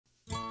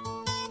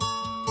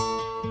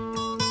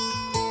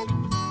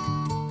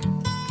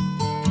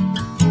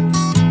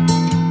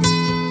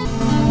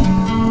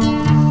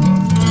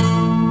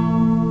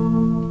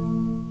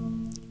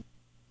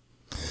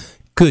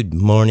Good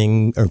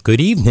morning, or good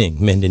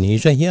evening,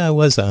 Indonesia. Yeah, I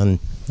was on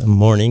a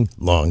morning,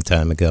 long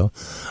time ago.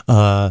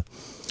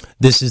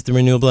 This is the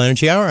Renewable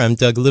Energy Hour. I'm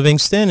Doug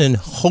Livingstone, and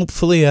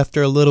hopefully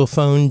after a little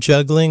phone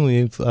juggling,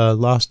 we've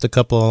lost a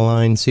couple of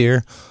lines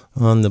here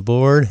on the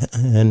board,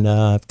 and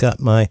I've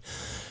got my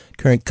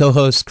current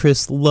co-host,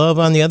 Chris Love,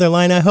 on the other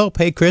line, I hope.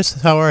 Hey,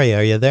 Chris, how are you?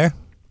 Are you there?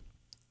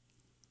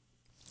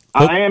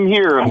 I am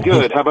here. I'm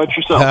good. How about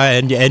yourself?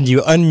 And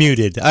you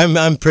unmuted.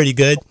 I'm pretty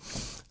good.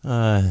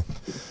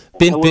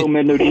 Hello,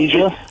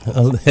 Indonesia.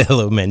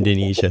 Hello,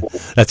 Indonesia.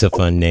 That's a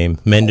fun name.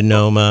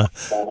 Mendonoma.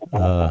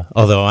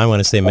 Although I want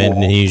to say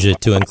Indonesia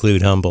to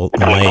include Humboldt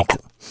and Lake.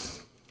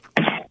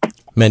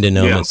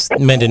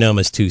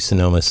 Mendonoma's too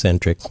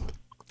Sonoma-centric.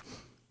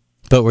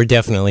 But we're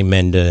definitely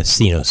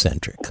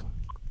Mendocino-centric.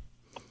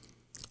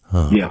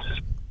 Yes.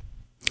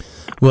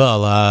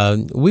 Well,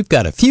 we've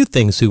got a few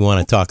things we want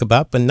to talk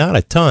about, but not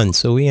a ton.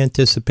 So we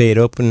anticipate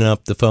opening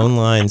up the phone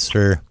lines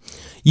for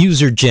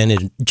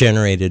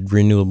user-generated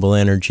renewable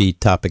energy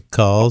topic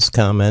calls,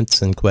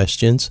 comments, and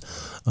questions.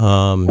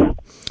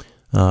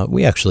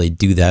 We actually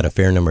do that a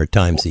fair number of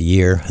times a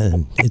year,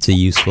 and it's a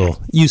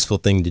useful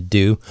thing to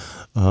do.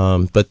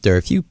 But there are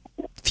a few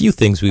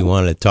things we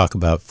want to talk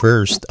about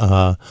first.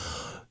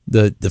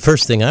 The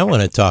first thing I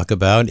want to talk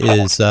about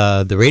is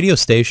the radio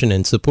station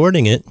and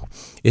supporting it.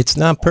 It's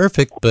not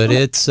perfect, but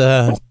it's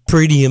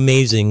pretty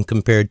amazing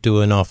compared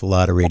to an awful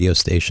lot of radio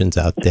stations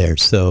out there.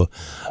 So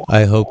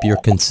I hope you're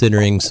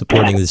considering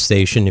supporting the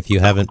station if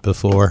you haven't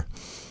before.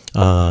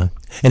 And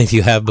if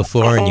you have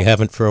before and you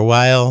haven't for a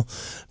while,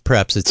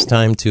 perhaps it's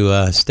time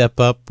to step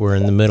up. We're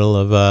in the middle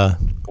of a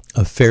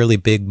fairly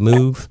big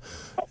move,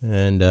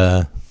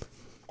 and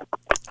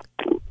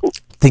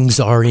things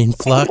are in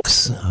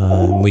flux.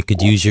 We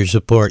could use your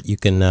support. You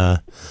can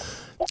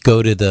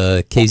go to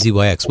the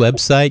KZYX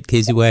website,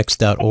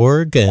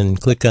 kzyx.org, and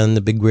click on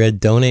the big red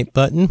donate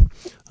button.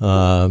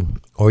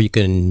 Or you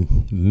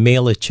can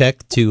mail a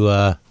check to,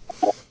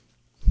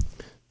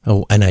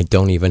 and I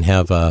don't even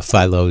have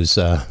Philo's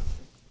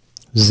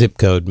zip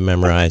code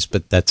memorized,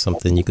 but that's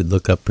something you could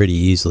look up pretty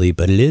easily.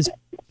 But it is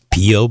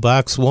P.O.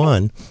 Box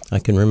 1. I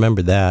can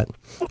remember that.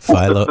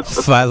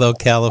 Philo,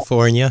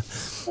 California.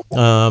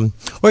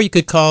 Or you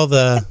could call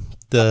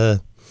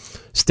the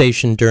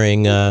station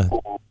during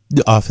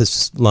the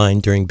office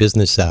line during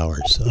business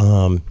hours.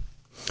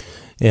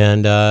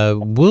 And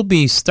we'll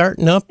be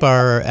starting up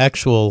our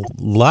actual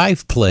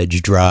live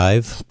pledge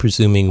drive,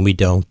 presuming we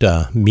don't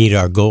meet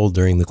our goal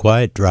during the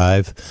quiet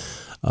drive,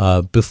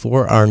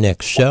 before our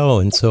next show.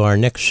 And so our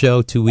next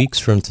show 2 weeks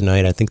from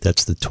tonight, I think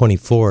that's the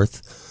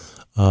 24th,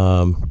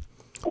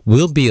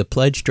 will be a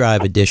pledge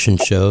drive edition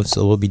show.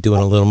 So we'll be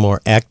doing a little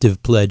more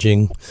active pledge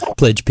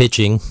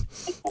pitching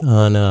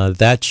on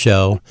that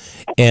show.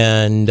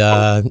 And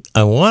I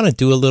want to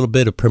do a little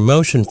bit of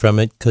promotion from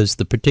it, because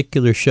the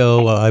particular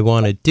show I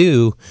want to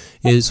do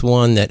is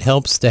one that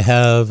helps to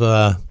have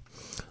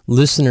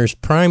listeners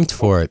primed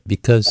for it,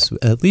 because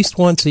at least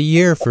once a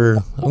year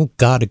for,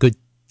 a good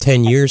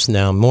 10 years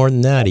now, more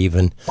than that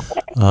even,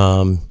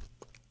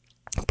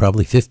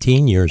 probably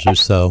 15 years or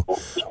so,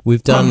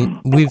 we've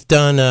done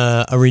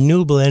a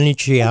renewable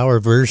energy hour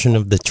version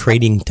of the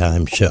Trading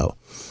Time show.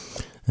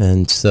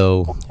 And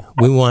so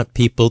we want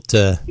people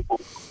to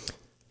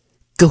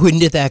go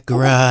into that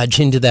garage,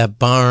 into that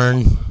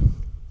barn,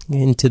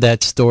 into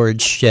that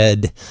storage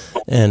shed,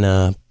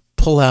 and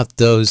pull out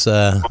those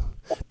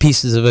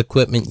pieces of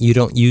equipment you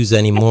don't use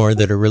anymore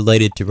that are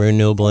related to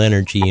renewable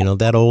energy. You know,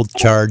 that old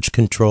charge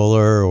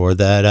controller, or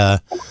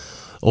that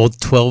old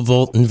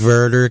 12-volt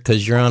inverter,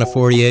 because you're on a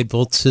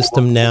 48-volt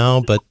system now,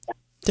 but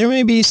there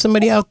may be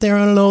somebody out there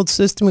on an old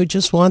system who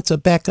just wants a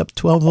backup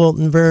 12-volt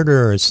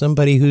inverter, or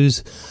somebody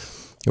who's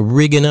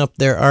rigging up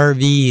their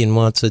RV and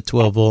wants a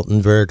 12-volt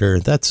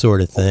inverter, that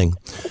sort of thing.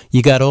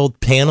 You got old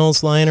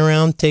panels lying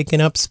around taking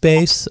up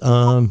space,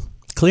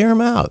 clear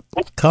them out.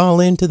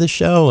 Call into the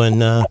show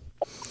and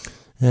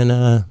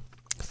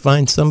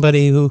find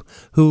somebody who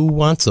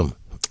wants them.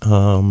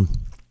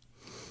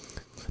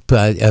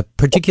 But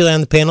particularly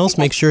on the panels,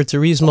 make sure it's a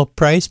reasonable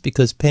price,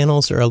 because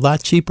panels are a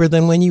lot cheaper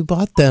than when you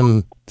bought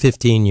them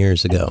 15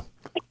 years ago.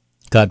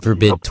 God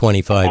forbid,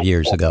 25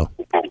 years ago.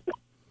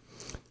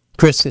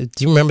 Chris, do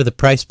you remember the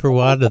price per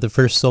watt of the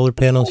first solar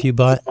panels you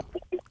bought?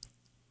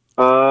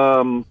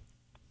 I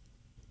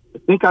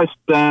think I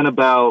spent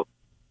about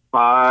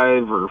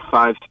 $5 or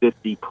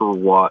 $5.50 per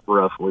watt,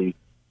 roughly,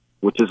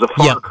 which is a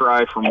far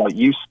cry from what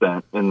you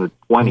spent in the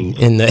 20s.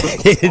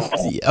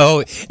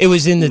 It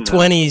was in the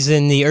 20s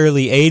in the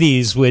early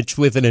 80s, which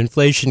with an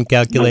inflation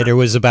calculator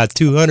was about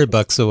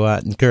 $200 a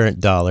watt in current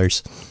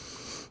dollars.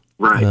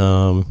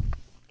 Right.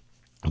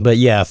 But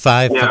yeah,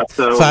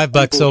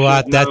 $5 a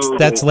watt.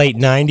 That's late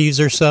 90s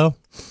or so.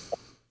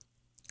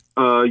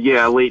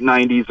 Late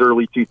 90s,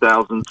 early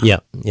 2000s.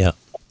 Yeah.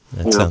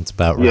 That sounds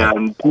about right. Yeah,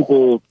 and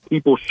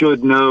people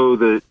should know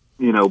that,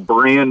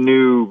 brand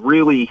new,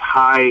 really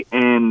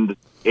high-end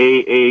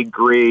AA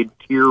grade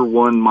Tier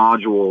 1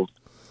 modules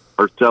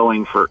are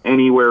selling for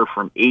anywhere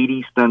from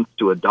 80 cents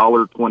to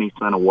 $1.20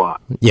 a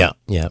watt. Yeah.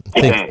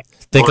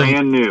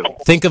 brand new.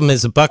 Think of them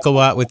as a buck a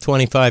watt with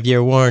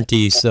 25-year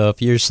warranty. So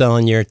if you're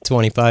selling your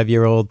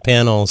 25-year-old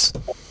panels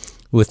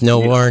with no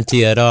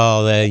warranty at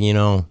all,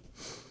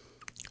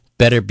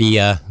 better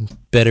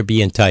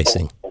be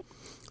enticing.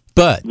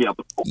 But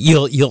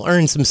you'll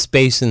earn some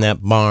space in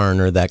that barn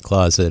or that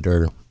closet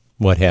or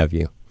what have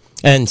you,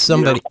 and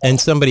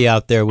somebody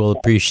out there will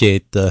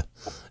appreciate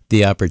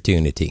the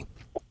opportunity.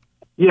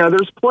 Yeah,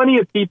 there's plenty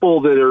of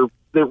people that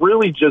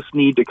really just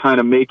need to kind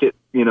of make it,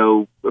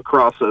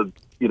 across a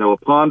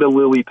pond of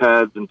lily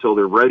pads until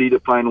they're ready to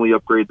finally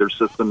upgrade their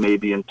system,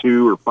 maybe in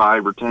 2 or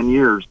 5 or 10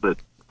 years, but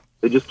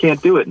they just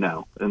can't do it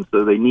now, and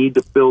so they need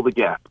to fill the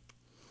gap.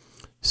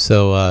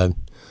 So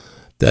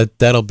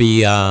that'll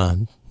be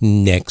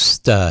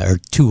next or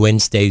 2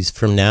 Wednesdays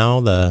from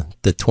now, the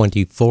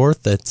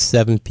 24th at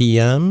 7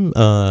 p.m.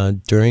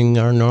 During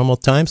our normal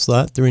time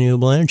slot, the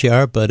Renewable Energy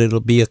Hour, but it'll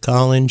be a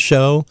call-in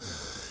show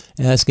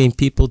asking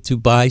people to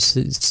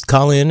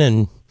call in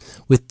and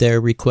with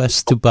their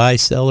requests to buy,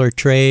 sell, or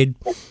trade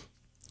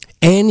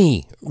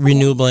any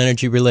renewable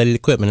energy related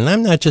equipment. And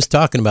I'm not just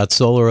talking about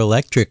solar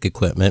electric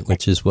equipment,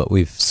 which is what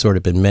we've sort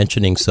of been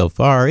mentioning so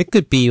far. It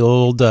could be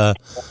old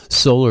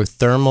solar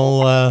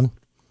thermal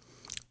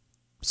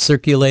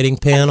circulating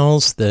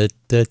panels that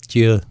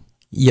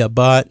you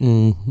bought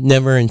and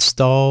never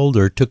installed,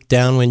 or took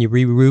down when you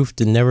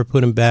re-roofed and never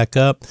put them back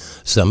up.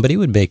 Somebody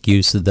would make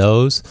use of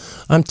those.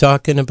 I'm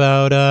talking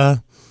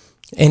about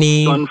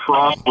any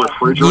Sunfrost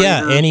refrigerator.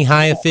 Yeah, any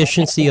high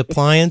efficiency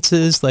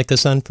appliances like a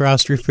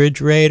Sunfrost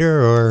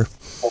refrigerator,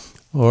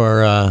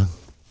 or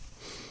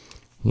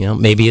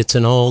maybe it's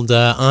an old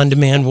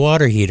on-demand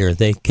water heater.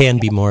 They can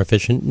be more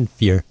efficient if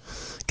you're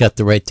got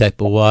the right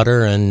type of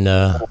water and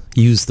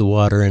use the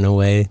water in a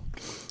way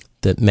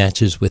that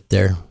matches with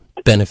their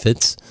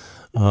benefits,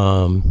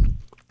 and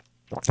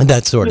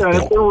that sort of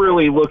thing. If we're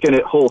really looking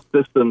at whole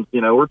systems,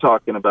 we're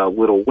talking about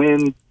little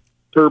wind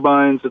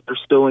turbines that are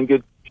still in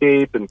good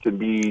shape and can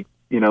be,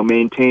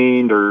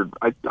 maintained, or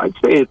I'd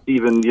say it's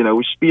even,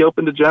 we should be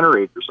open to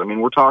generators. I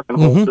mean, we're talking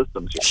whole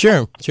systems.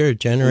 Sure,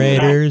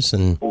 generators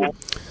and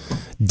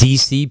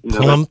DC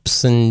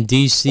pumps and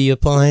DC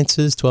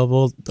appliances,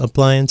 12-volt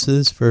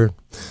appliances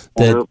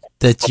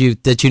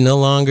that you no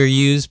longer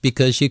use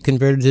because you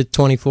converted to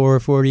 24 or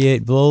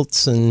 48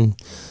 volts, and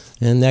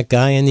that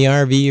guy in the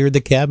RV or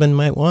the cabin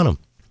might want them.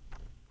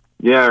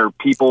 Yeah, or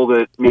people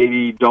that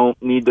maybe don't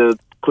need to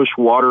push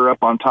water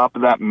up on top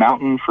of that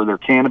mountain for their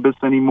cannabis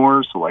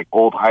anymore, so like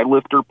old high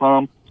lifter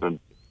pumps. And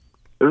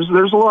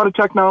there's a lot of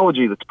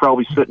technology that's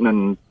probably sitting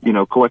in,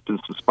 collecting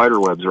some spider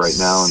webs right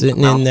now.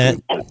 Sitting in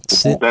that.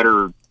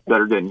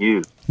 Better getting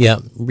used. Yeah,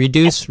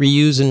 reduce,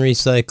 reuse, and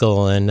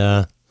recycle,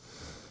 and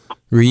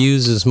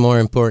reuse is more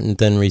important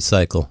than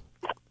recycle.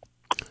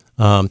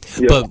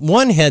 But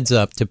one heads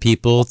up to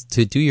people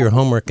to do your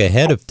homework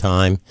ahead of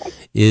time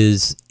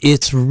is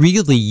it's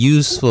really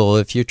useful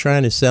if you're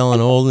trying to sell an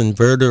old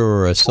inverter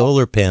or a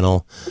solar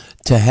panel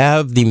to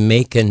have the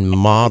make and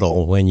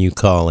model when you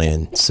call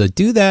in. So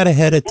do that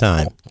ahead of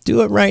time.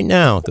 Do it right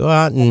now. Go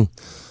out and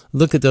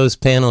look at those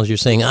panels. You're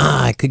saying,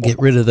 I could get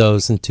rid of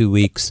those in 2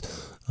 weeks.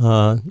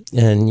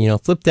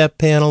 And flip that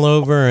panel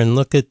over and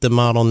look at the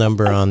model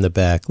number on the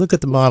back. Look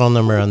at the model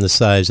number on the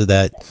size of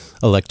that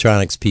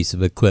electronics piece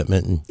of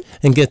equipment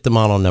and get the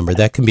model number.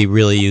 That can be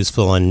really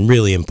useful and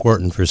really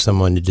important for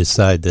someone to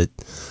decide that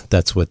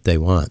that's what they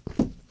want.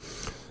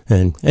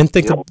 And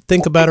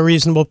think about a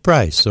reasonable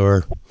price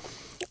or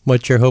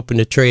what you're hoping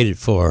to trade it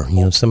for.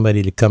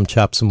 Somebody to come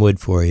chop some wood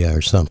for you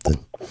or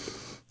something.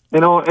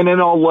 And in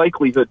all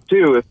likelihood,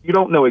 too, if you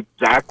don't know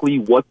exactly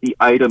what the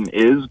item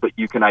is, but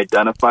you can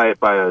identify it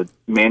by a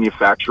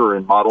manufacturer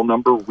and model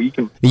number, we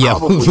can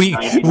probably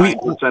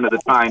 99% of the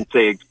time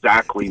say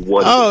exactly what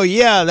it is. Oh,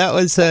 yeah, that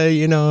was,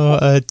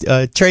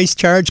 a trace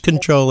charge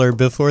controller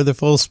before the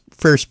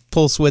first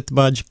pulse width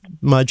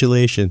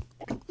modulation.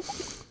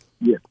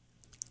 Yeah.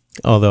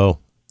 Although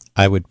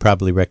I would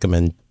probably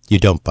recommend you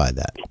don't buy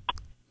that.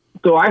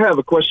 So I have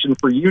a question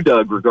for you,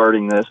 Doug,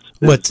 regarding this.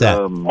 What's that?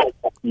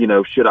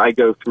 Should I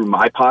go through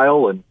my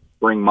pile and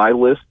bring my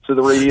list to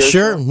the radio?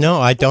 Sure.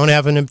 No, I don't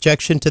have an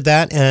objection to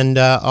that. And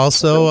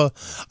also,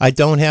 I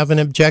don't have an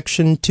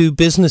objection to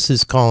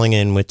businesses calling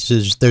in,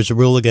 there's a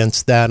rule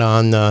against that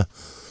on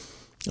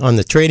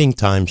the Trading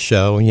Time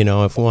show.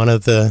 If one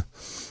of the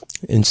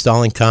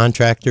installing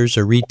contractors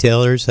or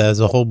retailers has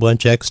a whole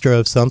bunch extra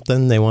of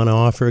something they want to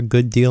offer a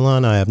good deal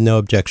on, I have no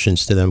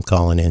objections to them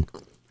calling in.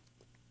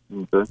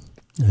 Okay.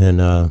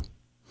 And,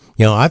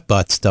 I've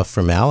bought stuff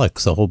from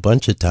Alex a whole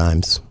bunch of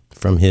times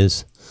from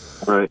his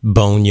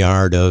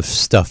boneyard of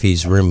stuff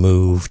he's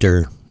removed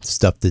or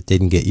stuff that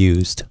didn't get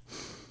used.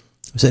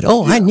 I said,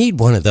 I need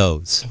one of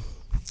those.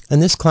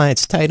 And this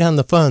client's tight on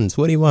the funds.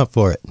 What do you want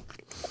for it?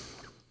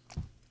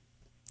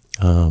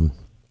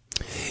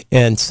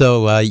 And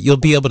so you'll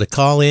be able to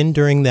call in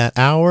during that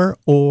hour,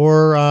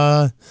 or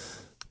I'm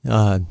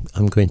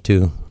going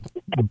to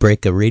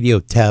break a radio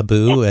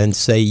taboo and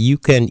say you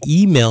can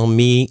email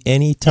me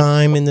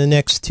anytime in the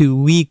next 2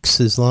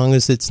 weeks, as long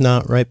as it's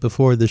not right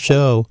before the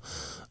show,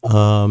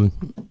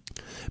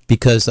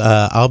 because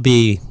I'll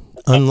be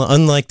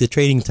unlike the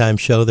Trading Time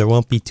show, there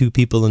won't be two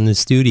people in the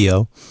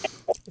studio,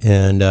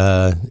 and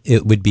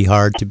it would be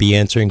hard to be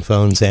answering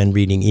phones and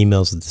reading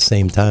emails at the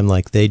same time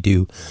like they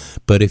do.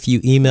 But if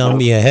you email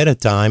me ahead of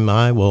time,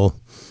 I will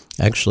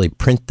actually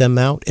print them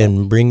out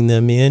and bring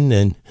them in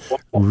and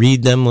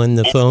read them when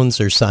the phones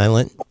are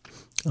silent.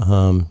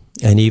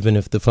 And even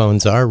if the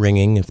phones are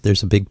ringing, if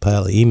there's a big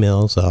pile of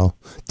emails, I'll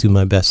do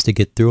my best to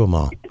get through them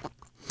all.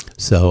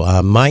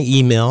 So my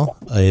email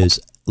is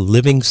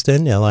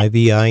Livingstone,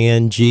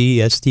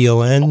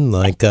 Livingston,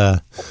 like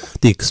the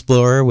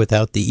Explorer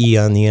without the E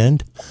on the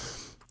end.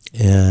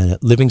 And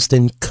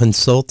Livingstone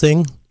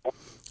Consulting,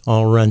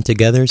 all run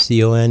together,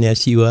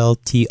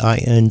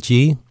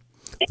 CONSULTING.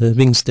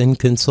 Livingstone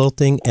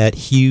Consulting at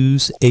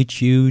Hughes, HUGHES.net,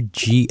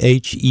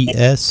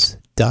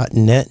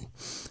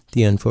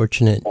 the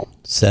unfortunate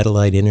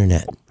satellite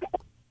internet.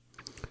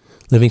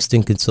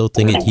 Livingston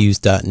Consulting at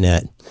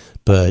Hughes.net.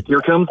 But here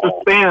comes the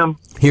spam.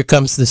 Here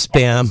comes the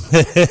spam,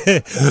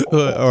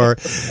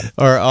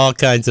 or all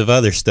kinds of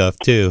other stuff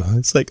too.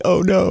 It's like,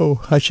 oh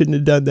no, I shouldn't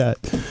have done that.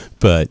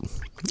 But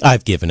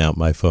I've given out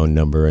my phone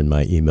number and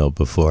my email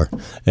before,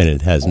 and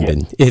it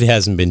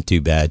hasn't been too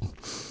bad.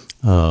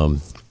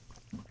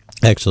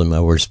 Actually, my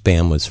worst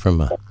spam was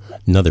from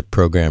another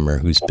programmer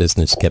whose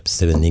business kept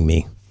sending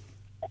me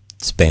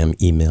spam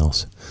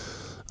emails.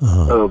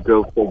 Oh,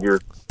 go figure.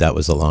 That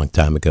was a long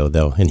time ago,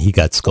 though, and he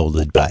got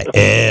scolded by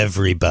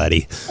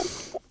everybody.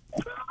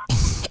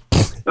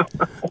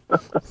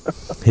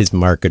 His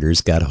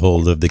marketers got a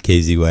hold of the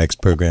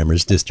KZWAX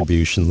programmers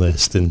distribution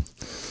list and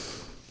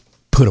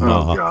put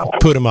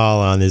them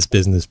all on his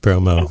business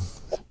promo.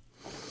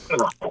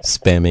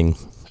 Spamming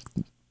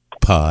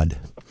pod.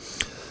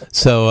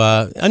 So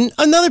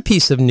another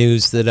piece of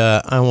news that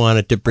I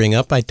wanted to bring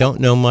up, I don't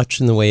know much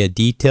in the way of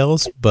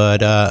details,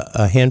 but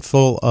a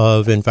handful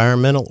of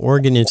environmental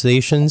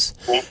organizations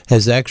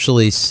has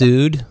actually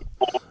sued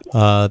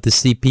the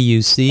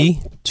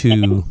CPUC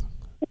to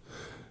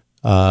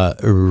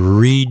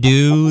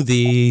redo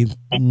the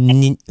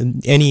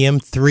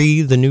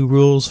NEM3, the new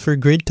rules for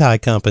grid tie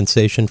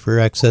compensation for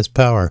excess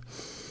power.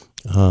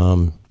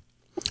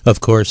 Of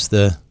course,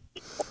 the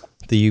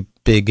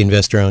big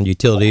investor-owned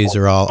utilities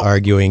are all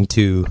arguing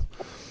to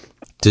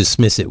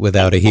dismiss it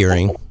without a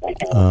hearing.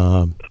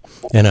 And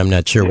I'm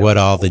not sure what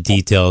all the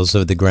details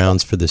of the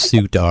grounds for the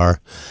suit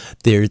are.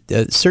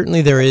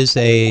 Certainly there is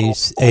a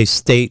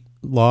state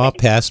law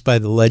passed by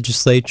the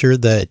legislature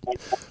that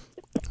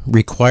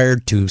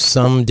required to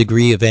some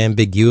degree of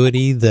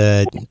ambiguity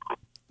that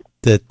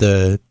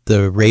the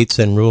rates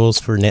and rules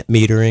for net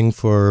metering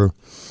for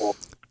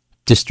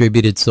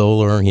distributed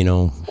solar,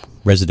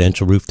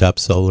 residential rooftop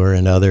solar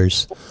and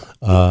others,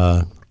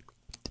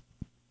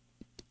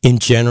 in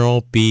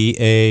general, be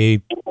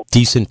a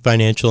decent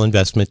financial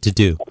investment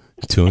to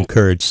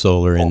encourage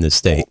solar in the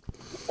state.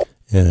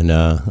 And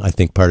I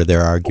think part of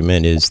their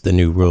argument is the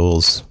new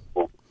rules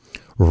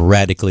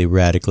radically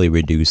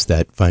reduce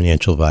that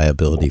financial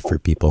viability for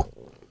people.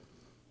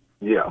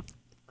 Yeah.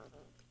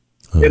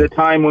 At a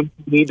time when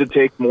we need to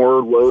take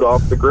more load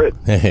off the grid.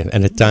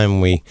 At a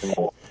time we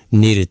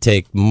need to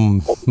take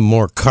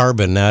more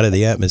carbon out of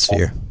the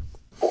atmosphere.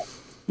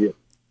 Yeah,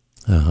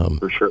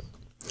 for sure.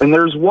 And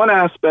there's one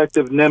aspect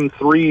of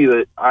NEM3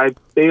 that I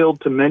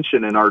failed to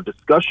mention in our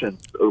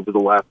discussions over the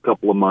last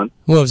couple of months.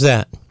 What was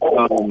that?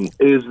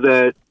 Is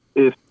that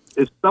if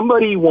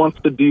somebody wants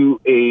to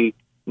do a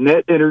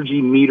net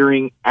energy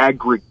metering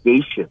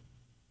aggregation,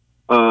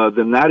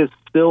 then that is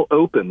still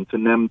open to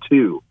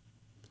NEM2.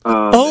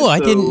 I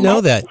didn't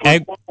know that.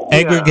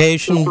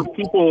 Aggregation. So for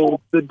people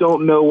that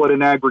don't know what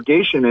an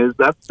aggregation is,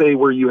 that's say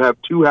where you have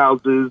two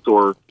houses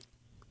or,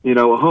 a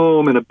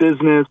home and a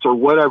business or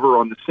whatever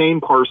on the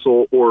same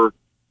parcel, or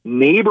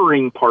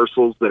neighboring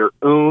parcels that are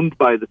owned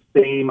by the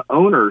same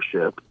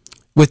ownership.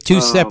 With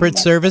two separate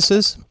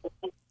services?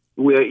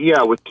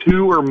 With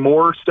two or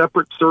more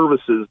separate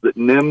services, that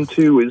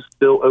NEM2 is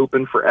still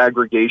open for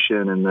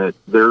aggregation and that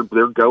they're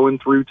going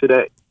through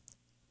today.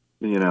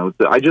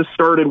 I just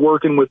started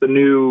working with a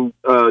new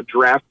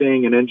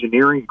drafting and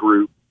engineering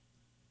group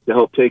to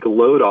help take a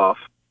load off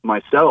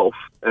myself,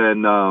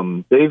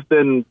 and they've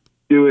been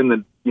doing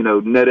the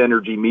net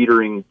energy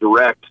metering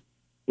direct,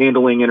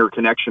 handling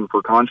interconnection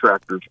for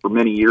contractors for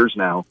many years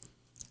now,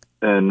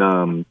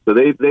 and so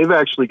they've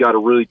actually got a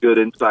really good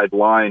inside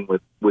line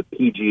with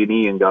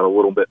PG&E and got a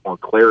little bit more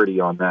clarity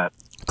on that.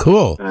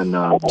 Cool. And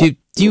do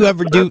you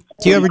ever do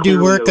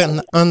work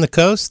on the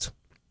coast?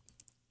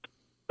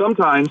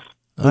 Sometimes.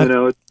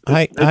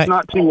 It's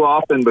not too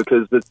often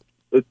because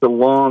it's a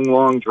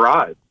long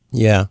drive.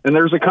 Yeah. And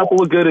there's a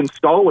couple of good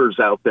installers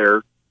out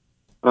there.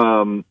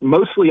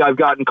 Mostly I've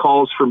gotten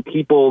calls from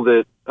people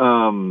that,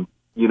 are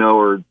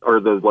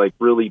the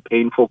really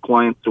painful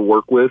clients to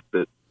work with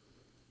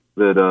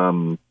that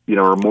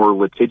are more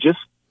litigious.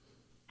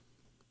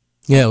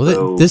 Yeah.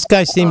 Well, this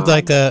guy seemed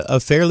like a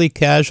fairly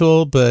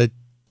casual, but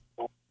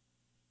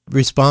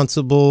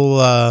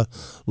responsible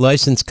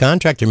licensed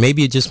contractor.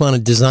 Maybe you just want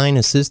to design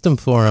a system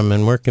for him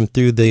and work him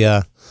through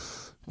the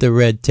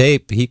red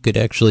tape. He could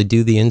actually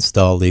do the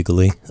install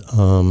legally.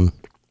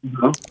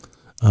 Uh-huh.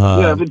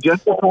 Yeah, the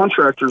general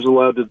contractor's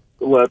allowed to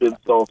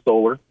install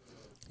solar.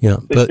 Yeah,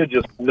 They should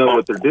just know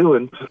what they're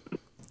doing.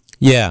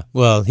 Yeah,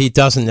 well, he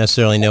doesn't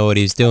necessarily know what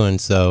he's doing,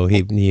 so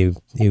he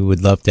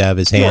would love to have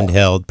his hand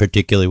held,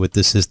 particularly with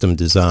the system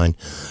design.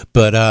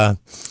 But I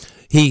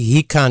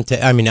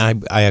mean,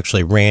 I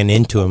actually ran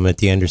into him at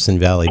the Anderson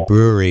Valley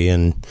Brewery,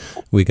 and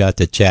we got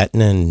to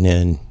chatting,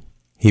 and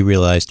he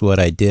realized what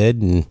I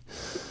did, and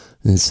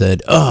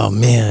said, "Oh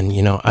man,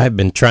 I've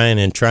been trying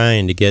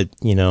to get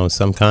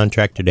some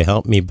contractor to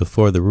help me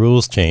before the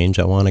rules change.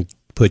 I want to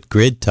put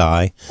grid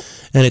tie,"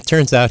 and it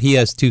turns out he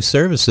has two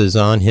services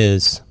on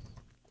his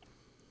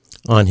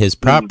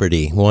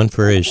property, one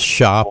for his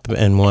shop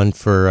and one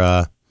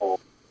for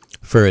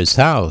his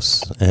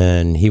house,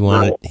 and he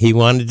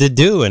wanted to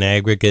do an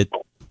aggregate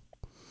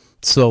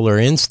solar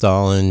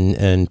install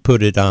and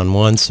put it on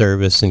one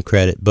service and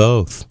credit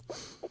both.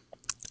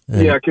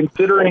 And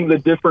considering the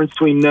difference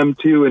between NEM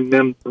 2 and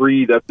NEM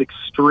 3, that's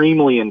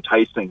extremely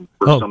enticing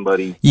for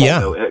somebody.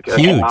 Yeah,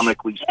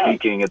 economically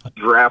speaking, it's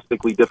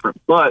drastically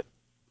different. But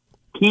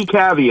key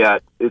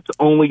caveat: it's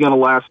only going to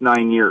last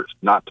 9 years,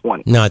 not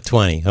 20. Not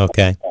 20.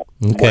 Okay.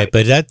 Right.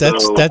 But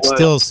that's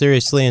still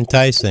seriously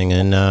enticing,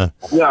 and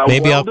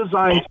maybe a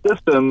well-designed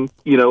system,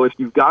 if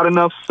you've got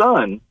enough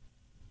sun,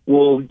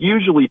 will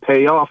usually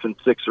pay off in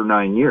 6 or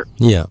 9 years.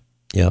 Yeah.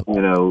 And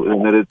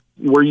that it's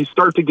where you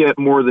start to get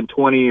more than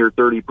 20 or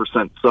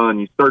 30% sun,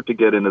 you start to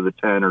get into the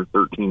 10 or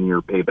 13-year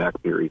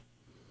payback period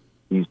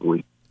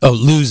easily. Oh,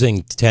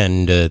 losing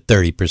 10 to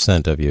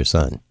 30% of your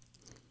sun.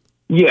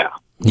 Yeah.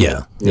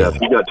 Yeah.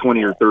 If you got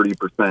 20 or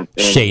 30%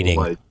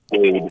 shading,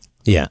 shade,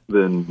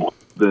 then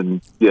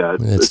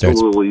it's a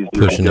little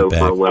easier to go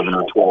for 11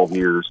 or 12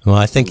 years. Well,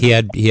 I think he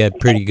had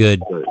pretty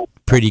good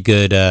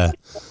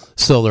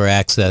solar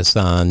access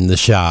on the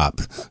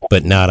shop,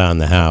 but not on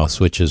the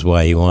house, which is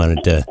why he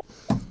wanted to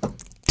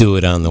do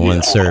it on the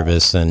one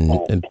service,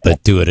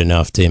 but do it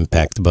enough to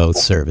impact both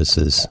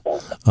services.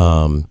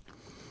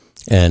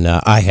 And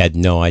I had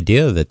no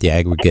idea that the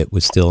aggregate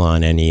was still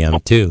on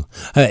NEM2.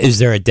 Is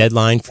there a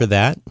deadline for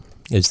that?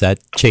 Is that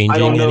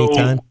changing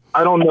anytime?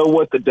 I don't know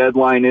what the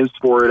deadline is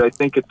for it. I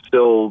think it's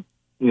still,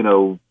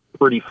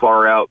 pretty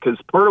far out, because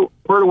part of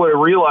what I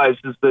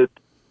realized is that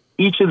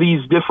each of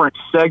these different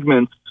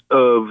segments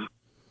of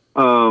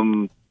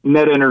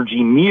net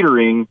energy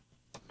metering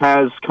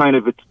has kind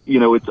of its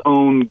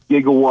own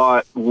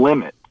gigawatt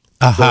limit.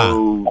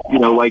 So,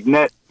 like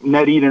net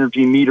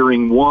energy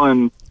metering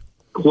 1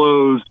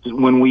 closed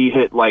when we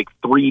hit like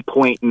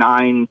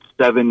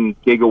 3.97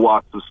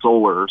 gigawatts of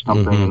solar or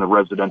something in the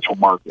residential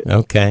market.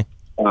 Okay.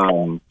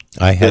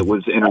 It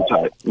was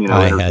intertype.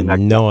 I had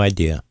no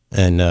idea,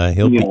 and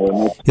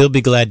he'll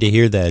be glad to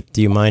hear that.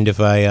 Do you mind if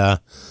I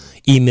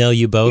email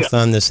you both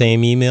on the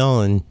same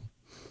email, and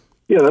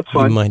that's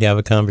fine. You might have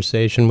a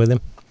conversation with him.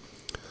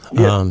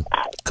 Yeah.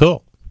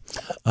 Cool.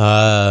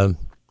 Because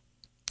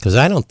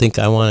I don't think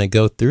I want to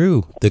go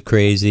through the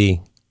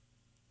crazy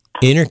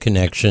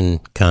interconnection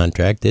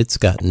contract. It's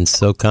gotten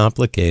so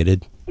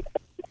complicated.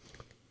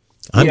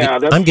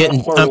 That's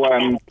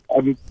why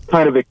I'm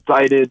kind of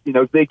excited.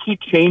 They keep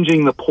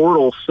changing the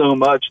portal so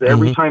much that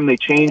every time they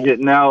change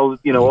it now,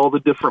 all the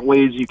different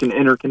ways you can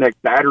interconnect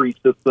battery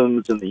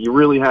systems, and that you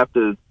really have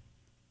to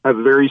have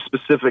very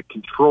specific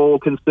control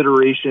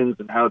considerations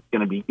and how it's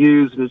going to be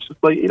used. And it's just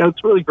like,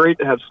 it's really great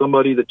to have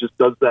somebody that just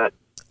does that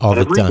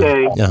every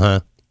day,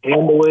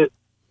 handle it,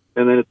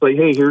 and then it's like,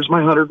 hey, here's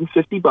my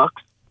 $150,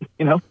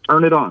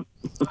 turn it on.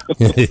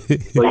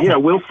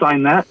 We'll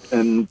sign that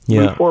and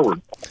move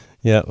forward.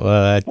 Yeah,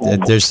 well,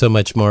 there's so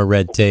much more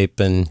red tape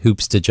and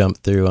hoops to jump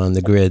through on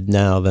the grid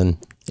now than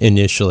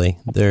initially.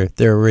 Their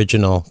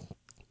original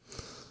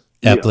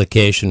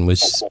application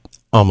was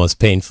almost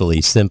painfully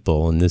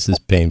simple, and this is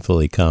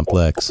painfully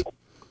complex.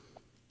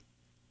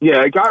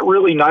 Yeah, it got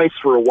really nice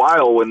for a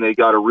while when they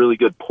got a really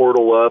good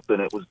portal up,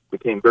 and it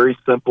became very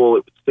simple.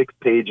 It was 6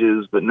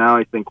 pages, but now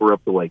I think we're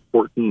up to like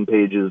 14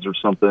 pages or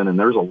something, and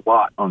there's a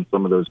lot on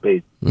some of those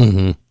pages.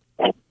 Mm-hmm.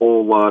 A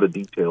whole lot of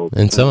details.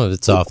 And some of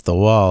it's off the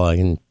wall.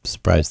 I'm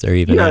surprised they're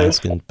even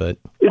asking, but...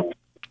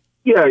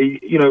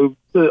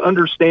 to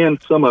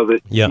understand some of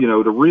it,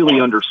 to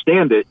really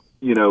understand it,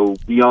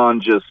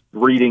 beyond just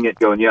reading it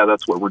going,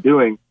 that's what we're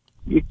doing,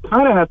 you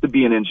kind of have to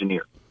be an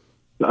engineer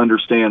to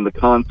understand the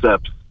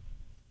concepts,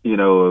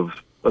 of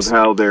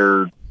how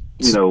they're,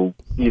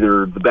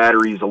 either the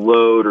battery's a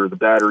load or the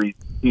battery's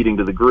feeding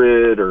to the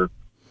grid or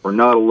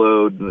not a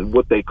load, and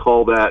what they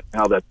call that,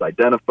 how that's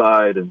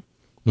identified, and,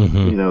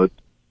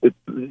 it's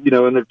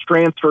and they're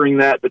transferring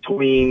that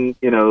between,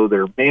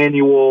 their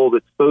manual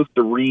that's supposed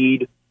to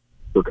read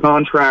for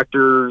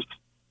contractors,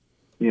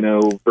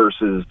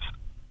 versus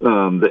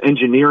the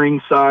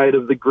engineering side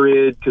of the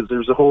grid, because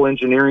there's a whole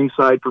engineering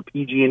side for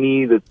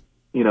PG&E that's,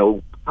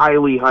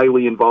 highly,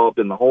 highly involved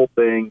in the whole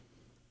thing.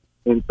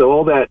 And so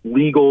all that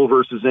legal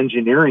versus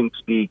engineering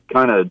speak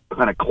kind of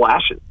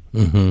clashes.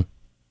 Mm-hmm.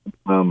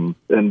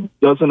 And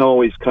doesn't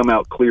always come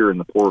out clear in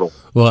the portal.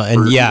 Well,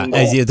 and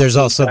there's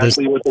also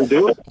what they're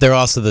doing. There are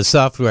also the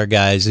software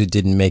guys who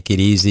didn't make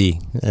it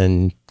easy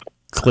and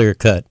clear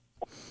cut.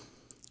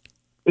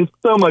 it's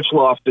so much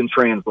lost in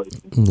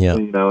translation. Yeah.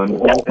 You know, and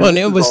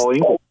it was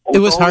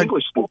hard.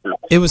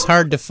 It was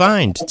hard to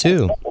find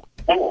too.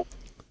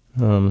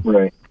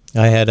 Right.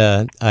 I had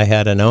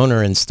an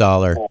owner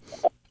installer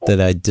that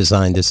I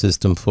designed a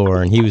system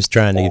for, and he was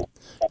trying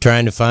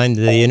to find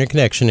the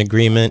interconnection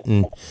agreement,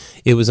 and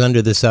it was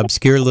under this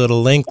obscure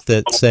little link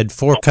that said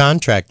for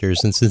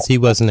contractors, and since he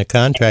wasn't a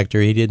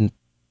contractor, he didn't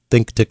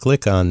think to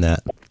click on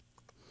that.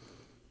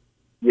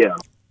 Yeah.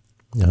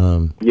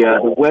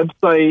 The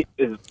website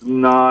is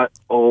not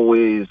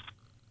always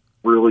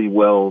really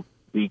well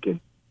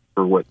beaconed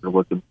for what you're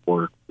looking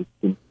for.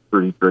 It's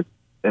pretty tricky.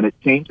 And it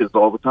changes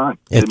all the time.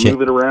 They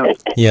move it around.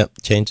 Yep,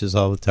 changes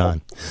all the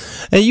time.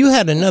 And you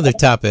had another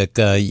topic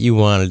you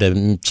wanted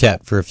to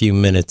chat for a few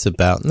minutes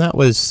about, and that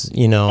was,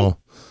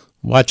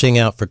 watching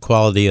out for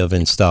quality of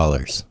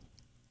installers.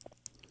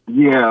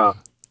 Yeah.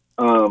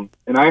 And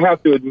I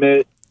have to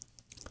admit,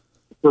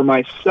 for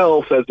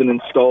myself as an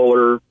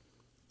installer,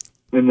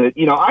 and that,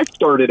 I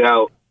started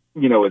out,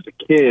 as a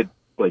kid,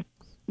 like,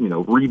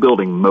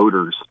 rebuilding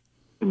motors,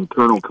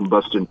 internal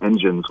combustion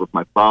engines with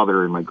my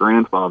father and my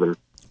grandfather.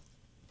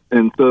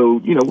 And so,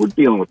 we're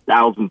dealing with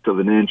thousandths of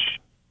an inch.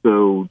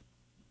 So,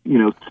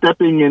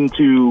 stepping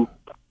into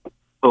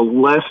a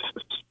less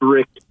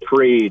strict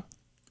trade,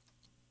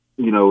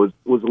 was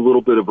a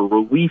little bit of a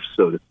relief,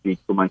 so to speak,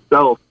 for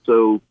myself.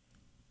 So,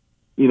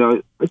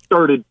 I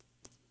started,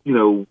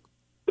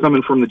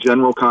 coming from the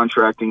general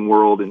contracting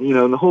world, and,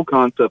 and the whole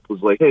concept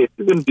was like, hey, if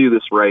you're going to do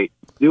this right,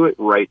 do it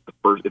right the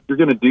first. If you're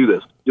going to do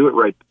this, do it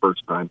right the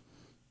first time.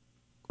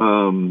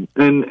 And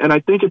I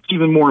think it's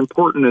even more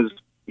important as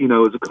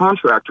a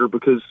contractor,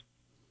 because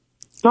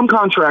some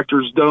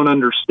contractors don't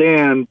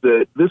understand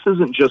that this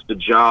isn't just a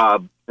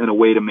job and a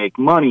way to make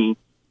money.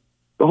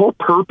 The whole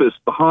purpose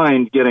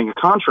behind getting a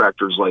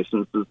contractor's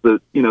license is that,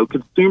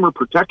 consumer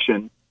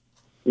protection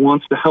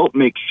wants to help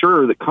make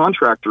sure that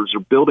contractors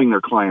are building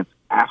their clients'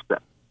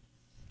 assets.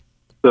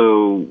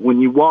 So when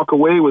you walk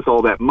away with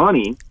all that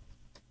money,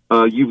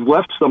 you've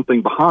left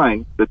something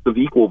behind that's of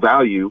equal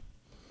value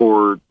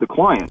for the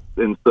client.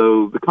 And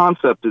so the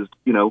concept is,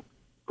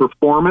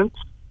 performance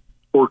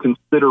or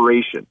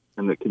consideration,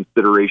 and the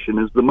consideration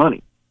is the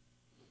money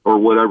or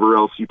whatever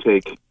else you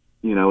take,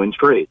 in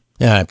trade.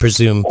 Yeah, I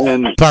presume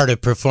part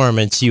of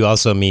performance, you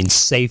also mean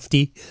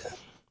safety.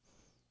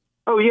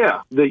 Oh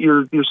yeah, that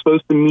you're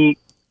supposed to meet,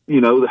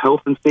 the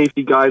health and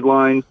safety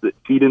guidelines that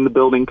feed in the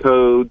building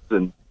codes,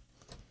 and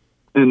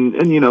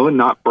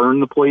not burn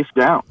the place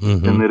down.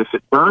 Mm-hmm. And that if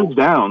it burns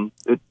down,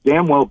 it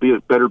damn well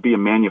better be a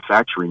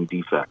manufacturing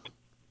defect.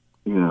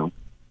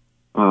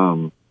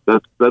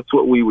 That's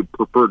what we would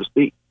prefer to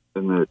see.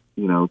 And that,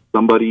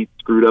 somebody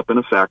screwed up in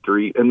a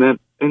factory. And then,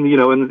 and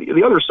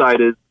the other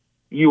side is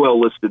UL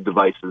listed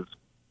devices.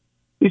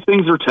 These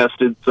things are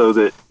tested so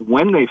that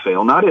when they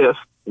fail, not if,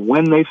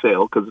 when they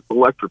fail, because it's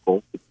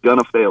electrical, it's going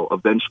to fail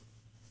eventually.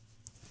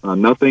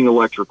 Nothing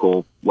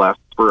electrical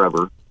lasts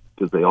forever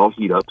because they all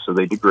heat up, so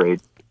they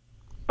degrade.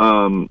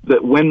 That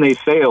when they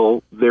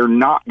fail, they're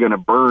not going to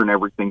burn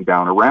everything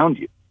down around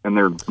you. And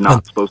they're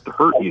not supposed to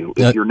hurt you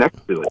if you're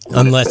next to it.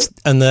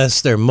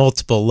 Unless there are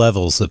multiple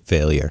levels of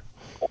failure.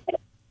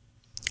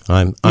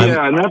 I'm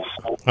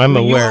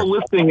aware. UL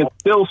listing is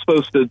still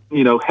supposed to,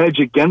 hedge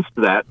against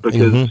that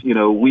because,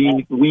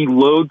 we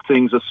load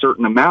things a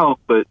certain amount,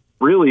 but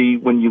really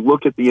when you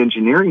look at the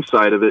engineering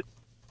side of it,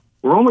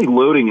 we're only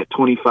loading at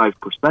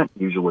 25%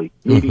 usually,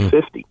 maybe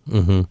 50,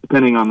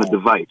 depending on the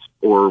device,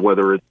 or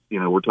whether it's,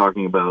 we're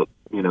talking about,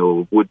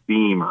 wood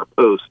beam or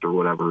post or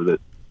whatever,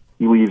 that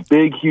you leave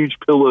big, huge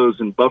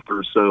pillows and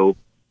buffers. So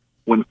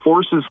when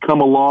forces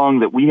come along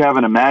that we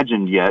haven't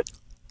imagined yet,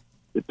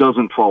 it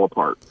doesn't fall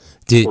apart.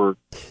 Go up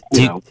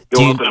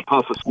in a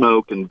puff of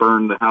smoke and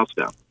burn the house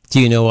down. Do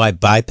you know why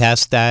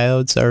bypass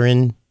diodes are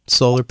in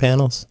solar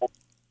panels?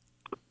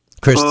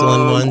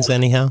 Crystalline ones,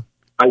 anyhow?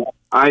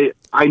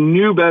 I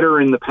knew better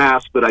in the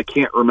past, but I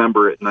can't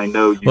remember it, and I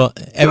know you got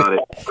it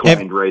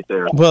coined right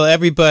there. Well,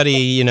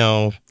 everybody,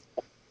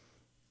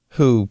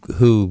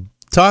 who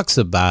talks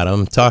about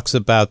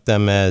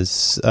them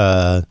as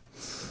the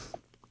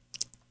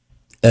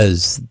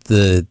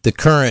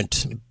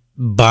current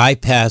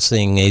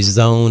bypassing a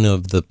zone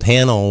of the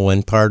panel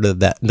when part of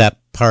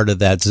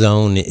that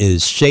zone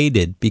is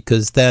shaded,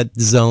 because that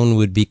zone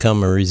would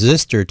become a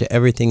resistor to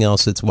everything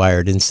else it's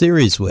wired in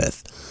series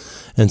with.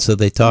 And so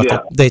they talk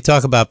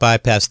about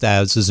bypass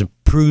diodes as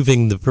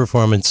improving the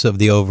performance of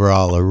the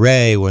overall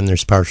array when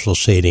there's partial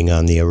shading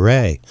on the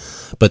array.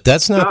 But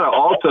that's not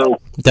also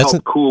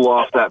help cool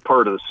off that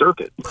part of the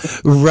circuit.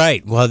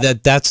 Right. Well,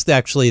 that's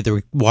actually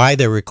why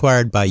they're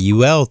required by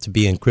UL to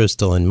be in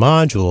crystalline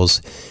modules,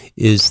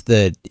 is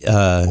that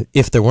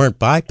if there weren't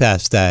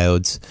bypass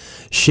diodes,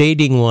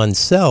 shading one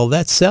cell,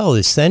 that cell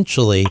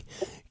essentially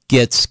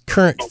gets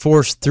current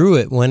forced through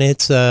it when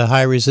it's a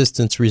high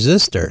resistance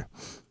resistor.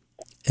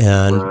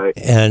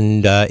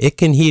 And it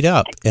can heat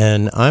up.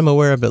 And I'm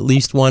aware of at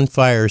least one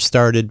fire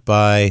started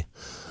by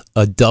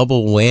a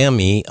double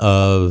whammy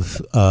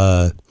of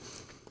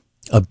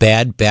a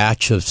bad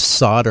batch of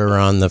solder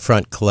on the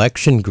front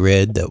collection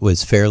grid that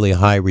was fairly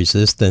high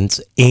resistance,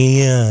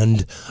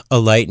 and a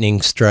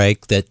lightning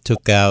strike that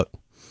took out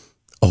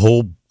a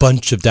whole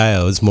bunch of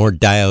diodes. More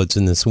diodes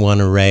in this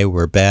one array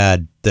were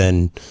bad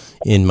than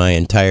in my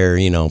entire,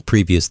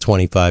 previous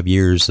 25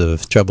 years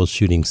of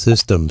troubleshooting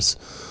systems.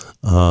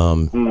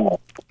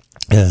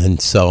 And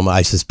so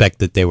I suspect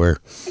that they were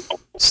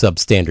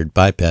substandard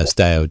bypass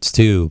diodes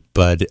too,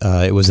 but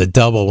it was a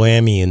double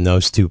whammy in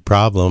those two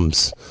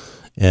problems.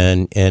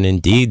 And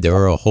indeed, there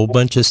were a whole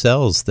bunch of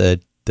cells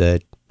that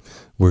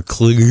were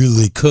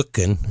clearly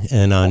cooking,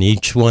 and on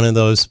each one of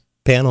those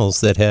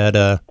panels that had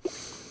a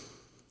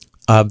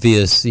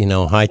obvious,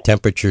 high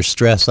temperature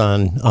stress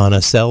on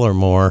a cell or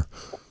more,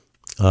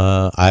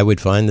 I would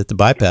find that the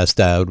bypass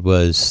diode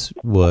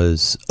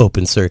was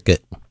open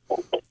circuit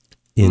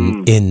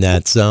in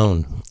that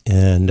zone.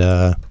 And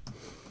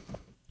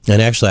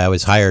actually I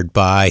was hired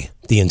by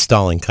the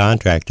installing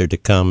contractor to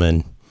come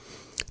and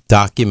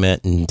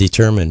document and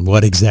determine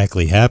what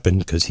exactly happened,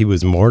 because he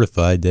was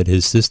mortified that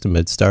his system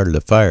had started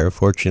a fire.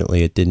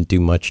 Fortunately, it didn't do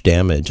much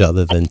damage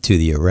other than to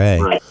the array.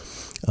 Right.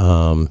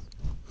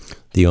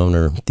 The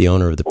owner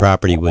of the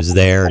property was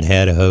there and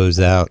had a hose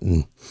out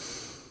and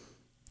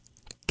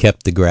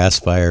kept the grass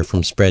fire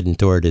from spreading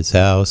toward his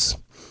house,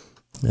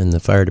 and the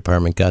fire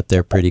department got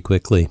there pretty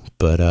quickly.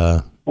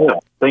 But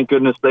thank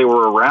goodness they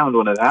were around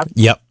when it happened.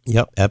 Yep,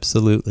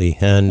 absolutely.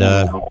 And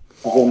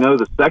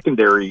the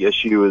secondary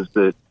issue is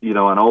that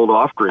on old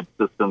off-grid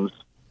systems,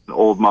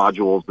 old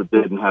modules that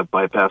didn't have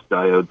bypass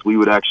diodes, we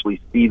would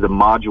actually see the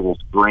modules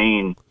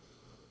drain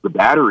the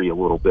battery a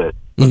little bit.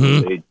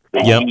 Mm-hmm.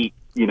 They eat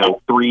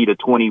 3 to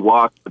 20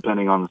 watts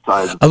depending on the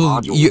size of the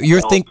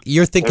module.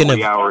 You're thinking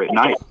every hour at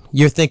night.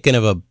 You're thinking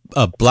of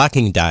a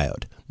blocking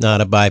diode,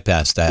 not a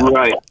bypass diode.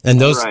 Right. And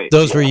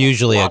those were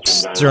usually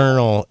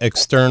external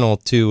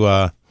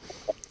to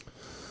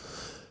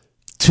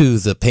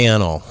the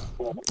panel,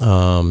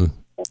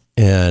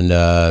 and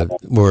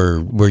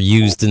were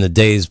used in the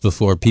days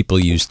before people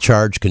used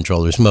charge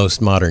controllers.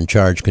 Most modern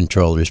charge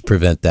controllers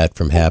prevent that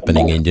from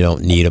happening, and you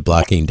don't need a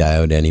blocking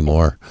diode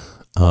anymore.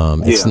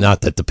 It's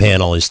not that the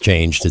panel has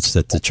changed; it's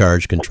that the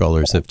charge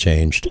controllers have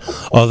changed.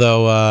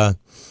 Although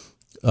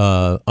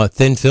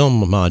thin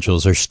film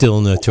modules are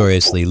still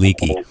notoriously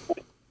leaky,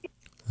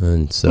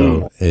 and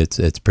so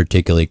it's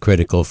particularly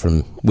critical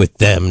with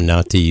them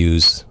not to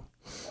use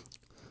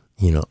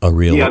a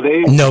real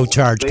no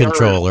charge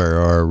controller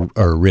or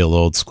a real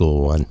old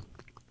school one.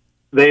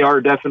 They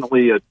are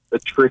definitely a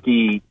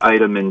tricky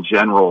item in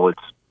general.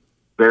 It's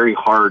very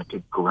hard to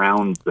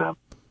ground them.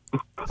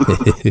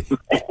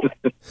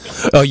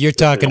 Oh, you're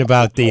talking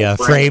about the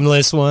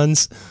frameless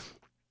ones?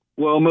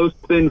 Well, most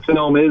thin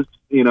film is,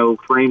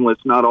 frameless,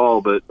 not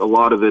all, but a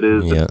lot of it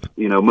is. Yeah.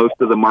 Most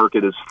of the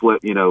market is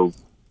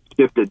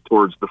shifted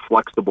towards the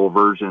flexible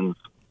versions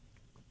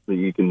that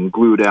you can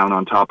glue down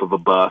on top of a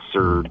bus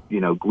or,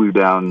 glue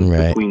down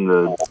between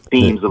the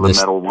seams of a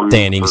metal roof.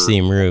 Standing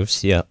seam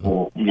roofs, yeah.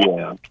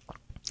 Yeah.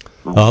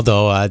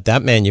 Although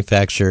that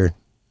manufacturer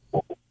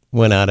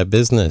went out of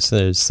business.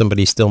 Is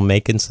somebody still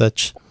making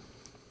such?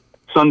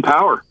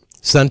 SunPower.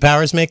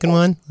 SunPower's making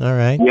one? All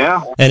right.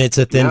 Yeah. And it's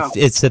a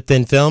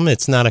thin film.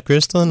 It's not a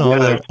crystalline.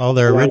 All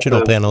their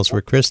original panels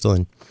were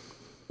crystalline.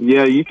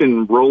 Yeah, you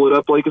can roll it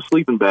up like a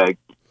sleeping bag,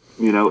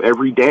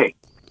 every day,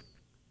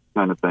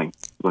 kind of thing.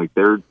 Like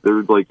they're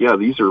like, yeah,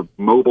 these are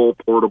mobile,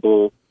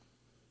 portable,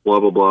 blah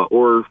blah blah,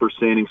 or for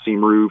standing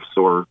seam roofs,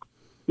 or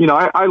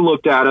I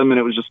looked at them and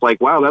it was just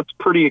like, wow, that's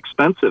pretty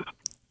expensive.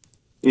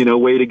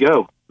 Way to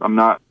go. I'm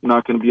not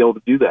going to be able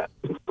to do that.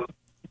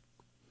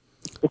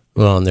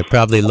 Well, and they're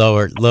probably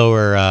lower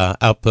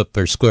output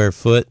per square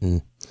foot,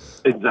 and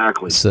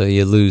exactly. So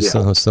you lose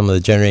some of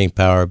the generating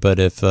power. But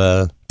if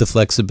the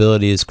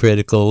flexibility is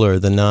critical, or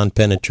the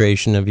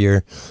non-penetration of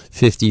your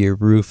 50-year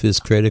roof is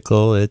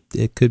critical,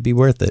 it could be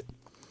worth it.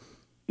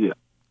 Yeah.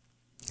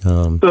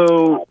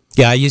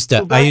 I used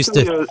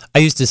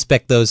to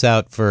spec those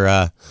out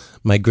for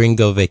my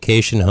Gringo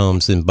vacation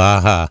homes in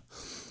Baja,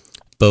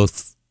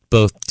 both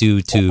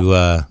due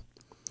to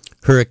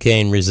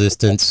hurricane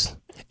resistance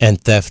and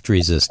theft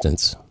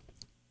resistance.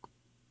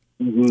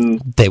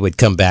 Mm-hmm. They would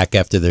come back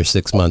after they're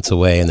 6 months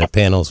away, and their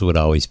panels would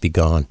always be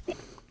gone.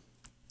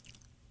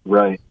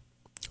 Right.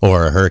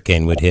 Or a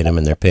hurricane would hit them,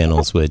 and their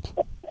panels would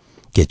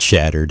get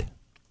shattered.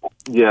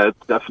 Yeah,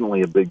 it's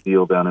definitely a big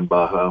deal down in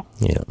Baja.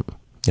 Yeah.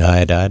 I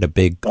had a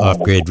big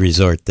off-grid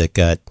resort that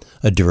got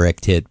a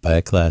direct hit by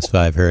a Class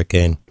 5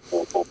 hurricane.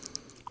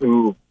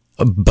 Ooh.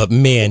 But,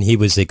 man, he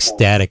was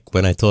ecstatic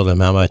when I told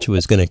him how much it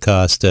was going to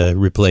cost to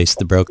replace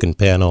the broken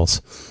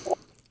panels,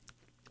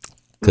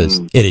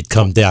 because it had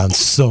come down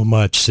so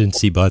much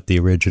since he bought the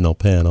original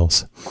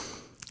panels.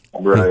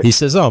 Right. He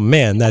says, oh,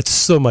 man, that's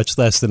so much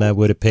less than I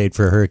would have paid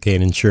for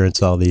hurricane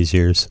insurance all these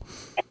years.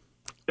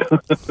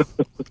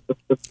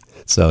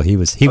 So he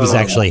was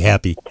actually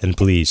happy and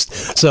pleased.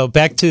 So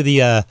back to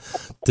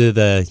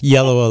the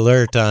yellow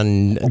alert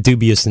on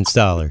dubious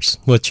installers.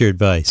 What's your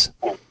advice?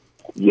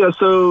 Yeah,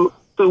 so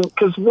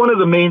because one of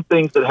the main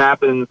things that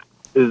happens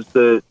is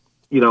that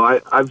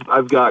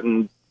I've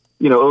gotten,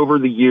 over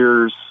the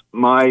years,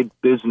 my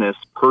business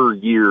per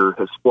year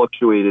has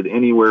fluctuated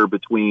anywhere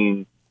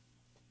between,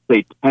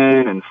 say,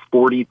 10 and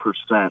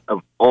 40%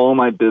 of all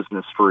my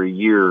business for a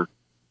year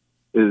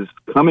is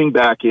coming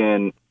back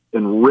in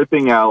and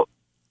ripping out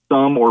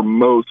some or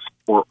most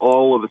or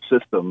all of a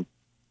system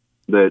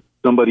that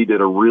somebody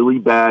did a really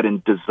bad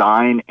in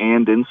design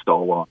and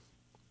install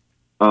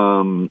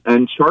on,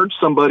 and charge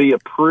somebody a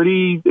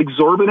pretty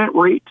exorbitant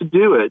rate to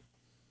do it.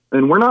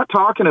 And we're not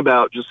talking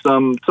about just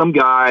some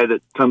guy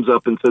that comes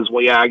up and says,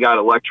 well, yeah, I got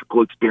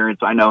electrical experience.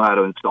 I know how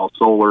to install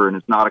solar, and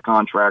is not a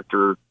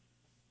contractor,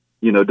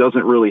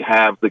 doesn't really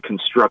have the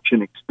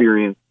construction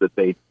experience that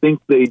they think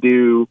they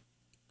do.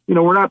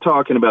 We're not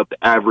talking about the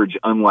average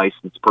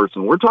unlicensed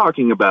person. We're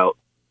talking about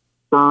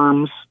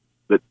firms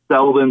that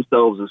sell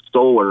themselves as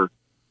solar,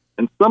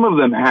 and some of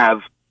them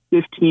have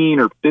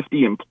 15 or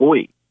 50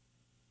 employees.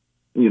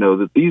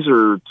 That these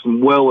are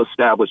some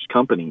well-established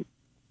companies.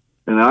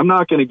 And I'm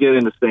not going to get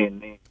into saying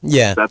names.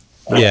 Yeah. That's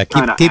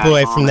keep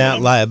away from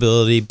that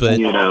liability, but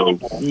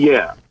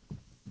yeah.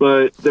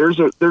 But there's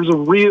a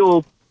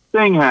real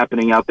thing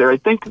happening out there. I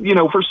think,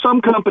 for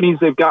some companies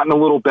they've gotten a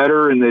little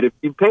better in that if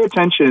you pay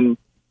attention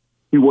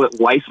to what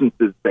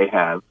licenses they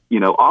have,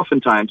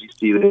 oftentimes you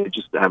see they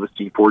just have a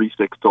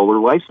C46 solar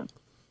license.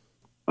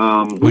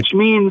 Which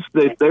means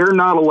that they're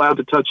not allowed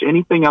to touch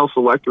anything else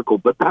electrical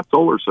but that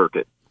solar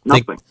circuit.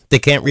 Nothing. They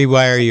can't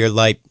rewire your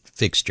light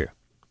fixture.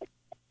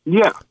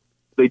 Yeah.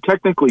 They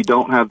technically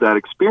don't have that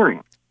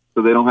experience,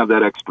 so they don't have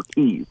that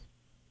expertise.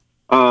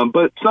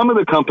 But some of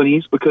the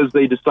companies, because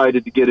they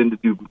decided to get into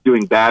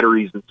doing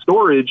batteries and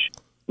storage,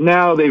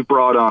 now they've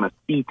brought on a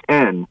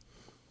C10.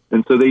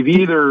 And so they've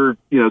either,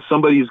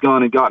 somebody's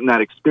gone and gotten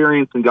that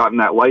experience and gotten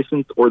that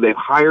license, or they've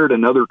hired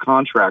another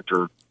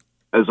contractor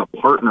as a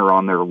partner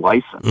on their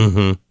license.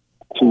 Mm-hmm.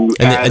 To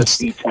add a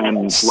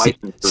C10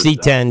 license.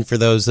 C10, for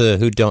those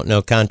who don't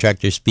know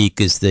contractor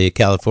speak, is the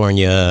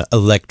California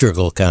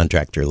electrical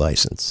contractor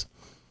license.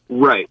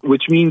 Right,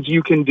 which means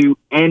you can do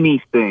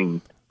anything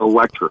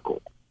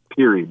electrical,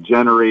 period.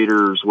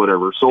 Generators,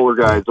 whatever. Solar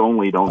guys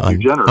only don't do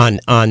generators.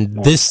 On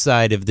this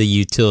side of the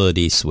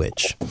utility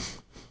switch.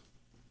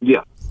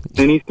 Yeah,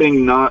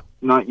 anything not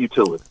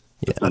utility,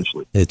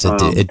 essentially. It's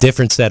a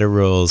different set of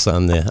rules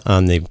on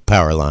the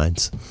power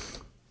lines.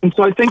 And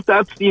so I think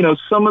that's,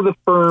 some of the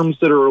firms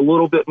that are a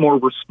little bit more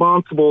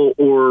responsible,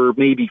 or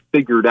maybe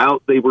figured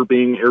out they were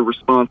being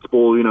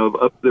irresponsible,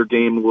 up their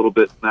game a little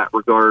bit in that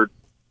regard.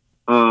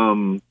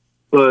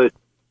 But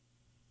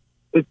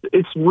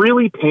it's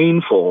really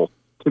painful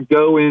to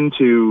go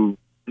into,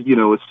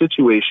 a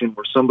situation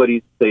where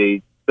somebody,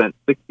 say, spent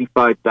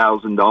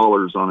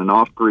 $65,000 on an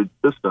off-grid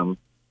system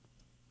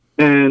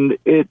and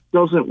it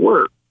doesn't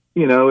work.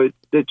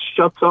 It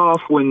shuts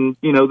off when,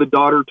 the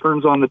daughter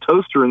turns on the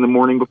toaster in the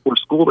morning before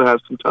school to have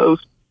some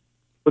toast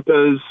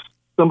because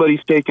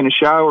somebody's taking a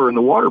shower and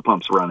the water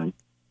pump's running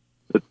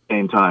at the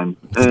same time.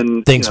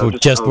 And things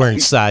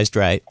weren't sized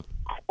right.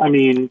 I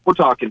mean, we're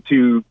talking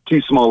too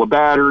small a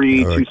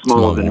battery, too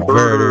small of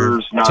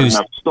inverters, not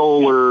enough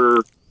solar,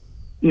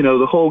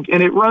 the whole,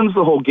 and it runs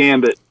the whole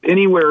gambit,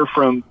 anywhere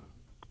from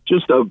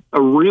just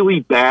a really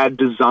bad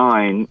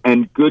design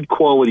and good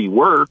quality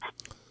work,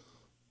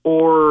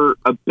 or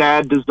a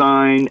bad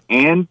design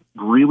and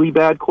really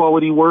bad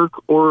quality work,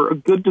 or a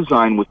good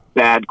design with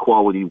bad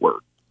quality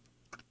work.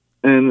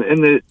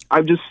 And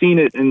I've just seen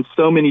it in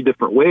so many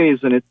different ways.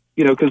 And it's,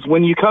 because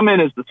when you come in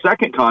as the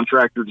second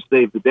contractor to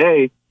save the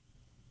day,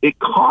 it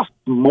costs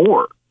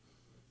more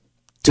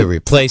to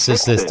replace a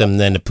system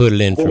than to put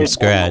it in from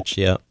scratch.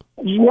 Yeah.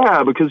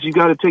 Yeah, because you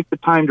got to take the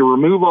time to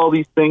remove all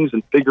these things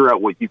and figure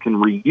out what you can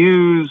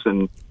reuse,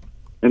 and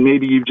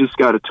maybe you've just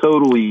got to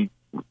totally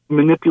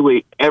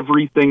manipulate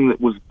everything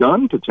that was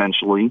done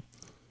potentially.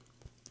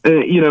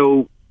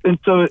 And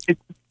so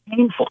it's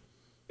painful.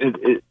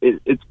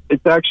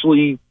 It's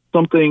actually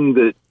something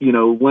that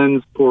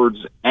lends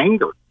towards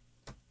anger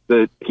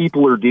that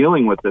people are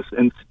dealing with this,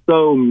 and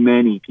so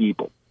many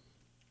people.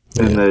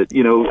 And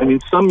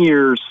that, some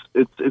years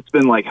it's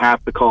been like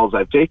half the calls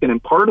I've taken.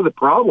 And part of the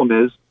problem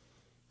is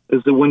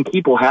that when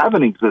people have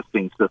an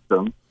existing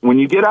system, when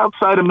you get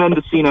outside of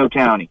Mendocino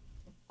County,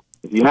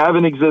 if you have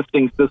an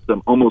existing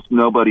system, almost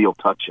nobody will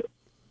touch it.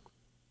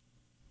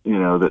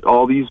 That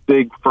all these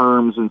big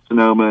firms in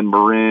Sonoma and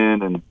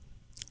Marin and,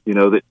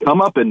 that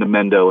come up into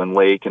Mendo and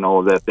Lake and all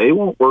of that, they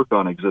won't work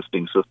on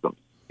existing systems,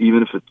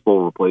 even if it's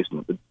full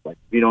replacement. It's like,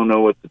 we don't know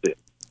what to do.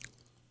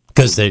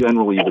 Because they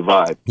generally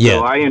divide. Yeah.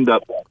 So I end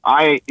up,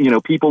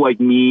 people like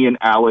me and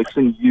Alex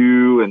and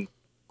you and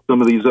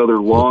some of these other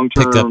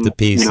long-term, pick up the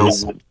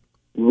pieces.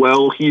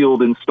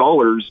 Well-heeled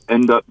installers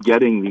end up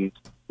getting these,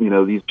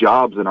 these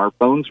jobs, and our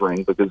phones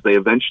ring because they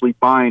eventually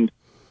find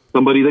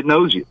somebody that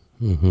knows you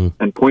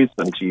and points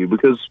them to you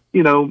because,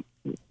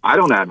 I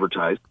don't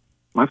advertise.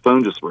 My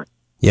phone just rings.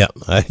 Yeah,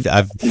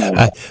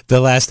 the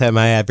last time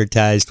I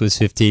advertised was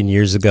 15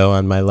 years ago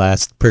on my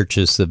last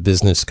purchase of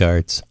business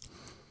cards.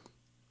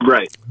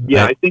 Right.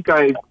 Yeah, I think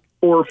 4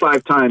 or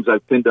 5 times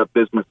I've pinned up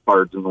business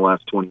cards in the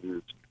last 20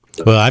 years.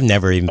 Well, I've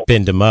never even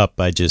pinned them up.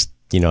 I just,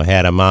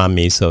 had them on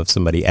me. So if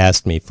somebody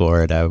asked me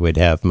for it, I would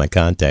have my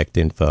contact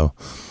info.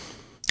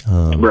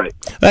 Right.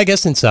 I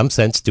guess in some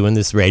sense, doing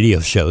this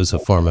radio show is a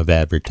form of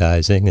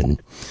advertising,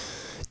 and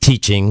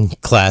teaching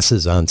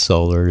classes on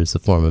solar is a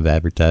form of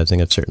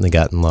advertising. I've certainly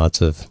gotten lots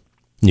of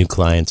new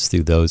clients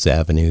through those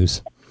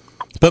avenues.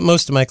 But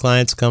most of my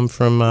clients come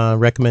from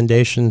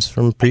recommendations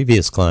from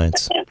previous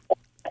clients.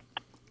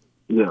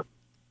 Yeah.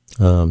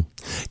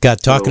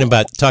 Talking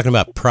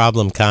about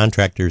problem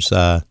contractors.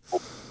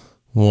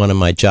 One of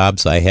my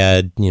jobs I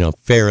had,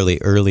 fairly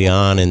early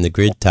on in the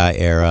grid tie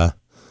era,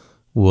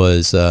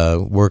 was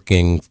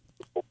working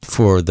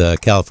for the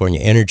California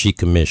Energy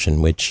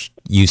Commission, which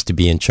used to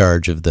be in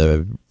charge of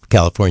the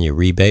California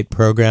rebate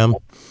program.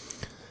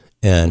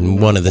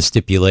 And one of the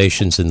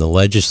stipulations in the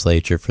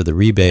legislature for the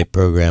rebate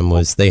program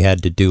was they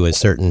had to do a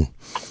certain,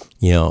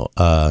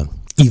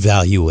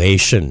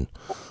 evaluation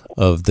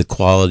of the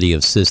quality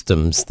of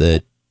systems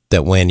that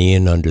went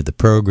in under the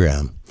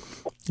program.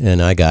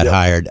 And I got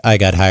hired. I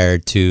got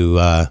hired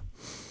to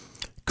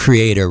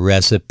create a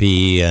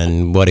recipe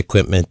and what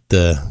equipment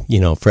the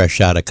fresh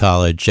out of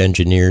college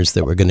engineers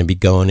that were going to be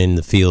going in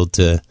the field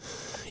to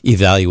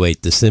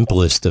evaluate the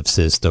simplest of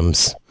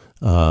systems.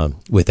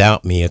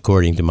 Without me,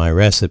 according to my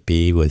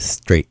recipe, with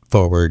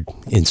straightforward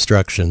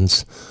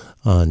instructions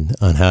on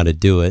how to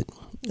do it,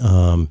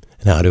 and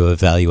how to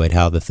evaluate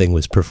how the thing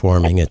was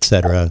performing,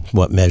 etc.,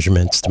 what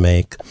measurements to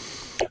make,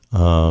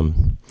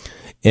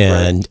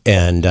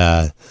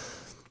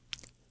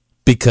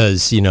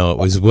 because it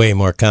was way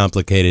more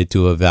complicated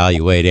to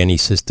evaluate any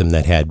system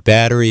that had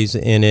batteries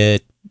in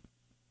it,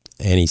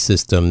 any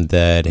system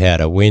that had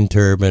a wind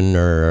turbine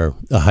or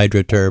a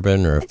hydro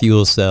turbine or a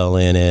fuel cell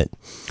in it.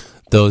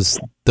 Those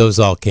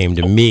all came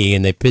to me,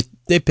 and they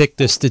picked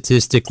a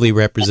statistically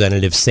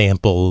representative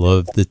sample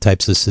of the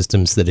types of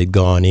systems that had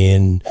gone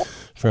in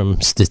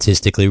from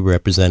statistically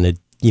represented,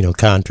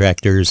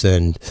 contractors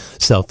and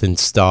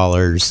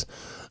self-installers.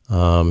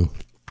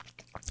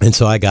 And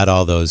so I got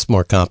all those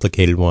more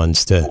complicated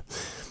ones to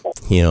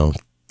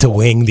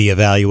wing the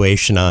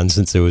evaluation on,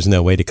 since there was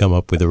no way to come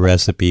up with a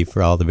recipe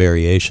for all the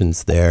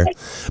variations there.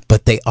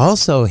 But they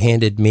also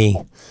handed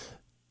me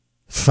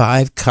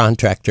 5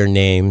 contractor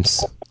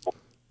names,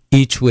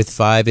 each with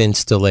 5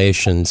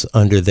 installations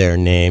under their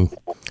name,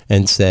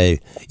 and say,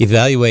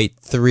 evaluate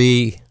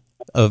 3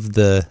 of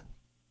the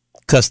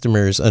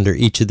customers under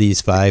each of these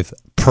 5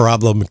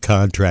 problem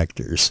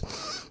contractors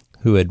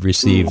who had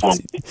received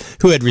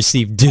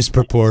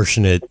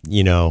disproportionate,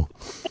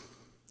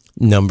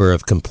 number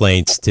of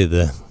complaints to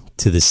the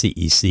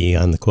CEC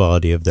on the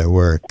quality of their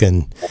work,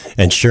 and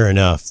sure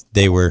enough,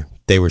 they were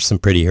some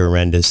pretty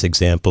horrendous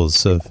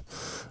examples of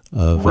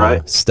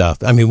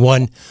stuff. I mean,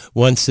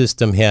 one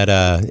system had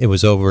it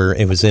was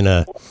in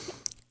a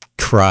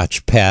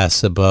crotch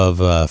pass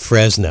above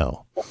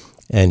Fresno,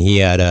 and he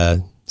had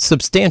a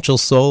substantial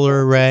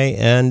solar array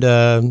and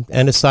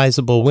a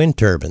sizable wind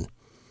turbine.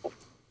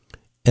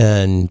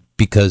 And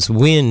because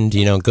wind,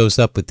 goes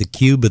up with the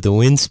cube of the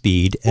wind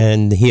speed,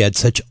 and he had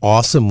such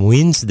awesome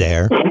winds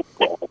there,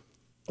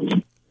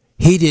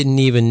 he didn't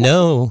even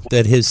know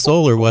that his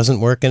solar wasn't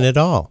working at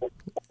all.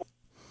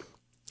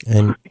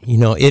 And,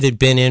 it had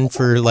been in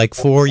for like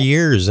 4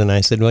 years. And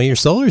I said, well, your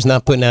solar's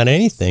not putting out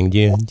anything.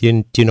 Do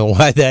you know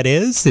why that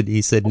is? And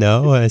he said,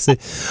 no. I said,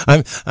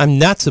 I'm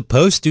not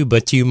supposed to,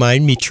 but do you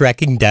mind me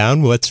tracking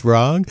down what's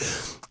wrong?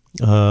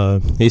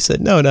 He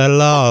said, no, not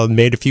at all.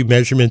 Made a few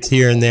measurements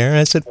here and there.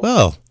 I said,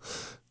 well,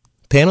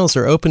 panels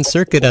are open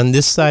circuit on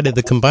this side of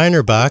the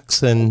combiner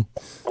box, and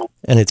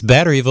it's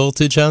battery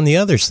voltage on the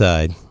other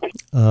side.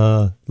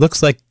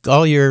 Looks like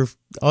all your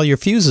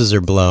fuses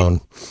are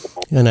blown.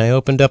 And I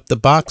opened up the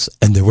box,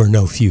 and there were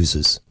no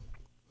fuses.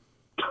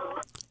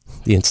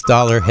 The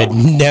installer had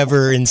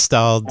never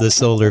installed the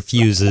solar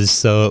fuses,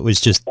 so it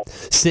was just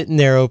sitting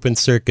there open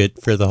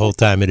circuit for the whole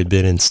time it had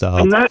been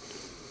installed.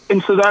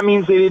 And so that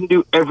means they didn't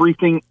do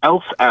everything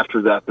else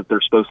after that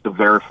they're supposed to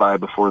verify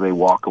before they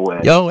walk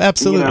away. Oh,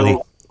 absolutely.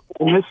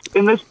 And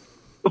this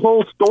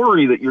whole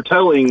story that you're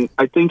telling,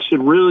 I think,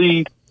 should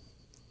really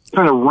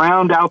kind of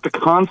round out the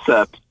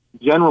concept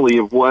generally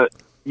of what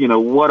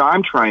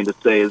I'm trying to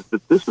say is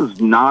that this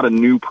is not a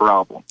new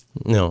problem.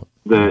 No.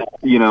 That,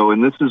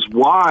 and this is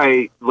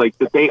why,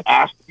 that they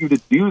asked you to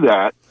do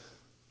that,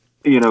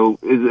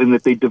 and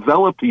that they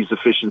developed these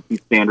efficiency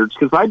standards.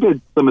 Because I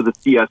did some of the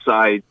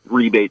CSI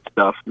rebate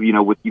stuff,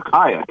 with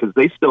Ukiah, because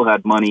they still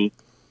had money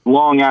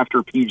long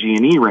after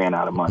PG&E ran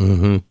out of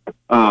money.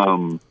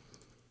 Mm-hmm.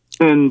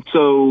 And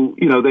so,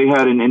 they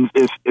had an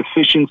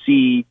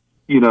efficiency,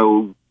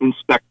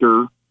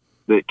 inspector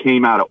that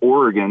came out of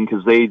Oregon,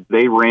 because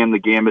they ran the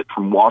gamut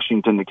from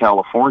Washington to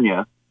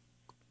California.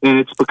 And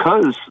it's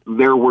because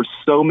there were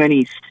so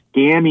many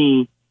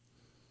scammy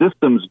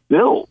systems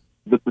built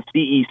that the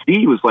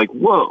CEC was like,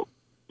 whoa,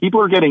 people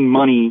are getting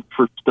money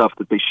for stuff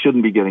that they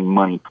shouldn't be getting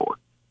money for.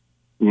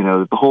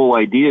 The whole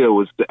idea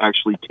was to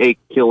actually take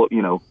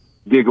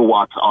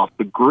gigawatts off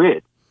the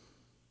grid.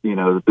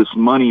 That this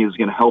money is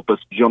going to help us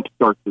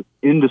jumpstart this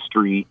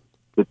industry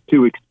that's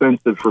too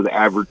expensive for the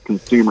average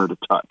consumer to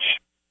touch.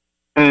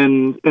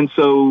 And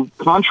so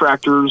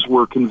contractors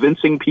were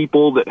convincing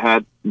people that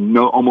had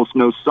almost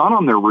no sun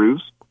on their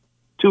roofs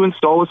to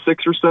install a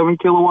 6 or 7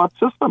 kilowatt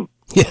system.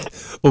 Yeah,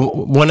 and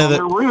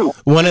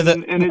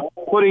it's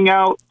putting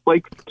out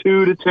like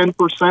 2 to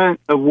 10%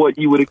 of what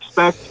you would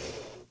expect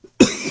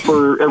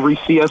for every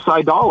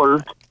CSI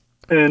dollar.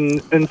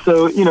 And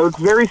so, it's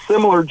very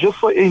similar,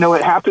 just like,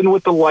 it happened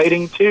with the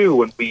lighting too,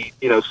 when we,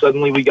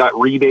 suddenly we got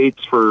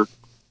rebates for,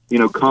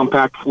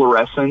 compact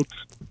fluorescents.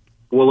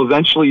 Well,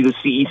 eventually the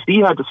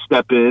CEC had to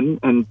step in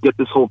and get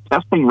this whole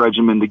testing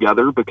regimen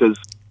together, because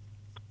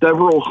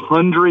several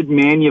hundred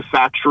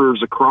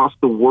manufacturers across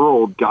the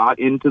world got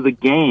into the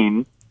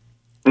game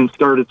and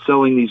started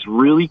selling these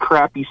really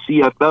crappy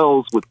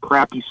CFLs with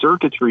crappy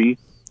circuitry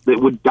that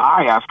would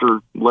die after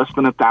less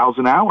than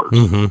 1,000 hours.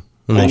 Mm-hmm.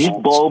 And these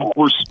bulbs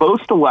were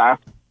supposed to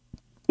last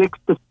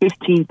 6,000 to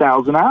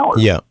 15,000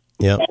 hours. Yeah.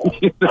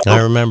 I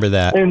remember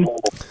that. And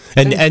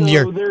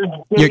so they're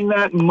getting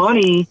that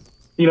money,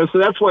 so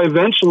that's why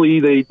eventually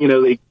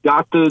they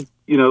got the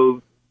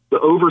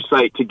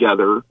oversight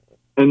together,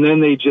 and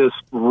then they just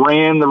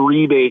ran the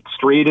rebate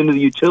straight into the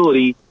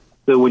utility.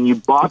 So when you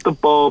bought the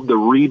bulb, the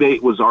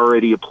rebate was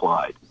already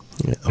applied,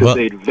 because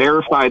they'd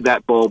verified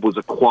that bulb was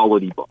a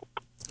quality bulb.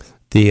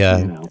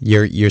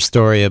 Your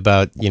story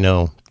about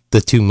the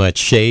too much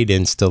shade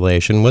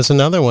installation was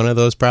another one of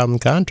those problem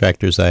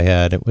contractors I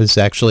had. It was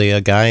actually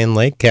a guy in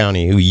Lake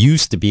County who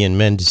used to be in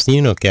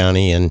Mendocino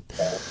County and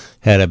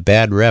had a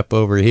bad rep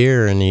over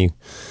here, and he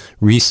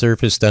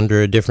resurfaced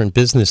under a different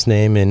business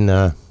name in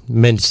in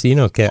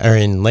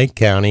Lake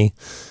County.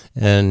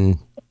 And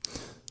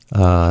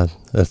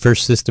the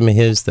first system of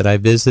his that I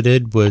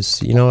visited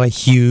was, a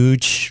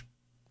huge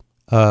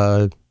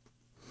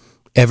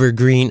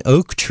evergreen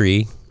oak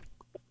tree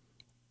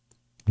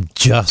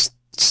just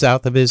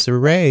south of his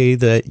array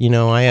that,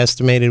 I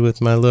estimated with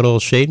my little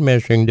shade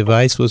measuring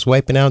device was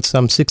wiping out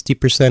some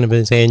 60% of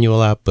his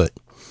annual output.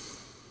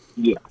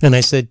 Yeah. And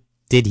I said,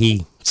 did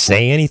he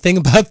say anything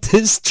about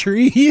this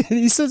tree? And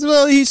he says,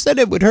 well, he said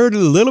it would hurt a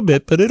little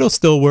bit, but it'll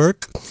still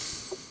work.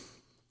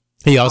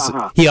 He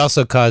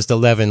also caused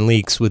 11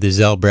 leaks with his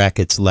L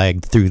brackets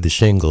lagged through the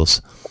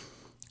shingles.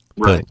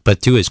 Right.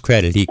 But to his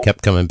credit, he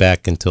kept coming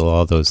back until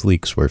all those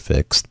leaks were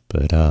fixed.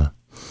 But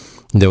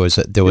there was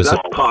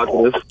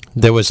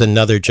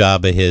another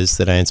job of his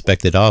that I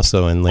inspected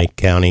also in Lake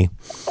County,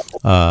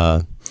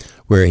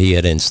 where he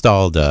had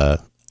installed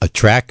a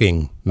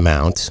tracking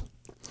mount,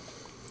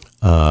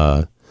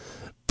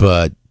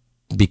 but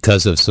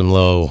because of some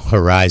low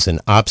horizon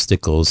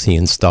obstacles, he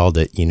installed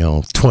it,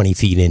 20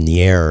 feet in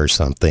the air or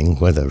something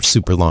with a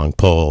super long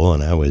pole,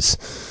 and I was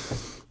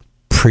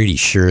pretty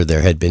sure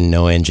there had been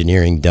no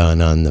engineering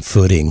done on the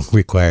footing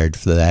required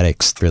for that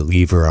extra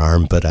lever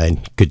arm, but I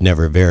could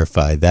never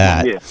verify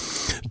that. Yeah.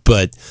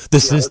 But the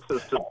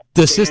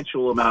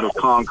substantial amount of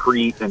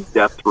concrete and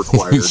depth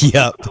required.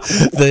 Yep.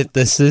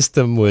 The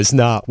system was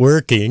not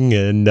working,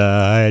 and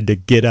I had to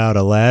get out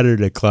a ladder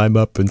to climb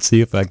up and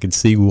see if I could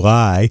see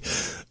why.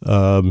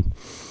 And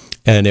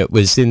it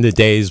was in the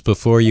days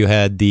before you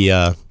had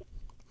the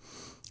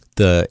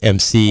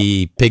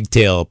MC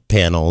pigtail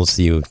panels.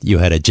 You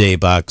had a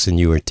J-box, and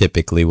you were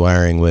typically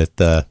wiring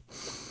with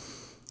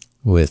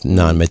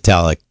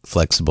non-metallic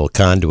flexible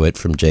conduit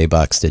from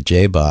J-box to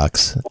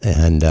J-box,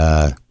 and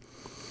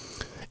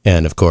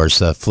of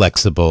course a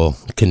flexible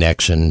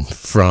connection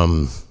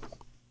from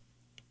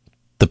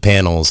the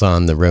panels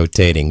on the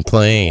rotating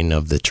plane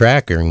of the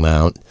tracker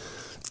mount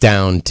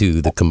down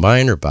to the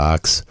combiner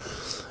box.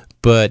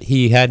 But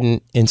he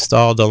hadn't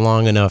installed a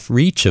long enough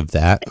reach of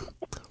that,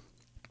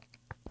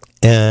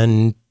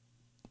 and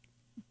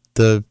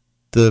the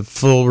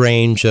full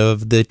range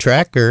of the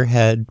tracker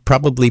had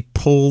probably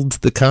pulled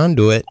the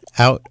conduit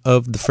out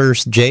of the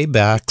first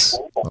J-box,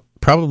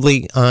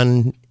 probably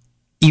on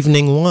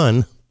evening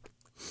one.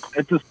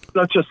 It's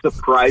such a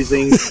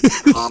surprising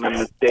common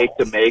mistake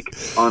to make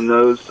on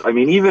those. I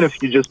mean, even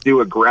if you just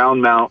do a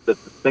ground mount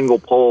that's a single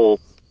pole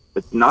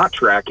that's not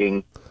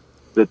tracking,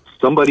 that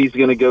somebody's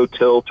going to go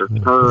tilt or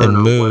turn and or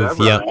move,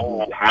 whatever, yep. and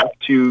you have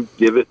to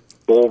give it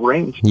full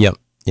range. Yep.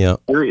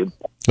 Period.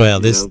 Well,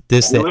 do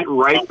it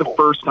right the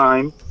first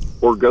time,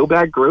 or go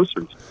back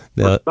groceries.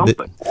 Or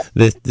something.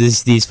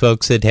 These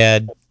folks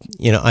had,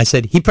 I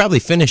said, he probably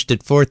finished at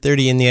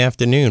 4:30 in the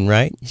afternoon,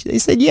 right? They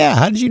said, yeah,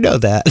 how did you know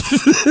that?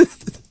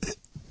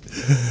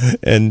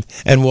 and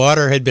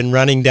water had been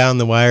running down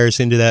the wires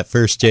into that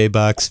first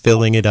J-box,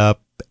 filling it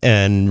up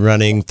and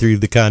running through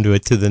the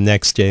conduit to the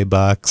next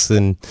J-box,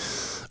 and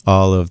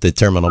all of the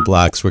terminal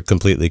blocks were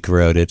completely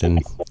corroded in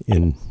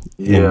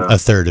a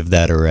third of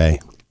that array.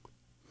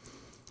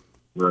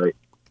 Right.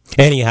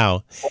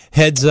 Anyhow,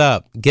 heads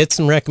up. Get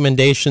some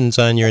recommendations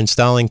on your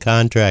installing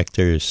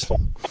contractors.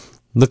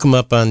 Look them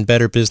up on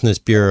Better Business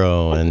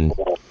Bureau and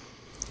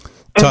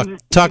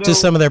talk to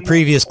some of their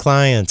previous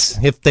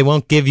clients. If they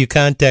won't give you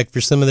contact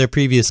for some of their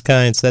previous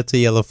clients, that's a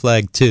yellow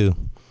flag too.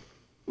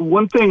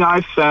 One thing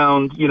I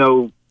found,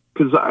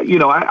 because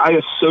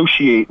I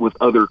associate with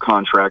other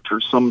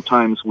contractors.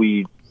 Sometimes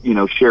we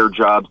share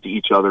jobs to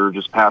each other,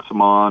 just pass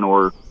them on,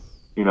 or,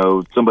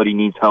 somebody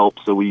needs help,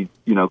 so we,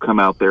 come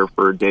out there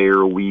for a day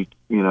or a week,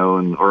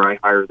 or I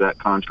hire that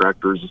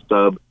contractor as a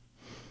sub.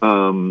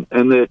 And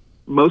that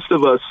most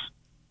of us,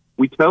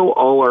 we tell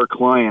all our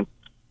clients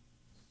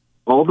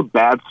all the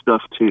bad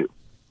stuff too.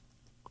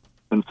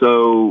 And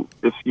so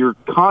if your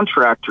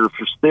contractor, if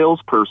your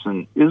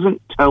salesperson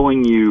isn't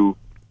telling you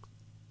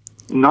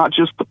not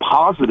just the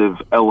positive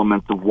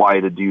elements of why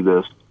to do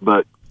this,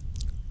 but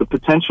the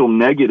potential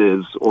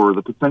negatives or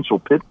the potential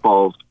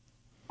pitfalls,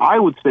 I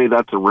would say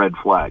that's a red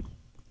flag.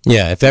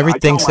 Yeah, if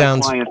everything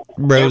sounds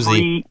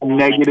rosy. Every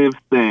negative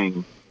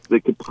thing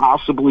that could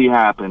possibly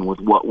happen with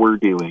what we're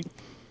doing.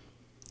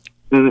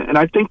 And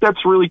I think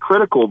that's really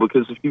critical,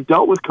 because if you've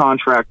dealt with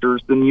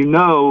contractors, then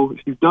if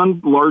you've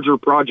done larger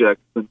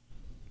projects, then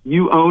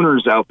you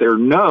owners out there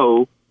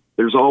know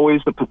there's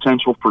always the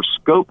potential for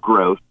scope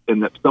growth,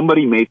 and that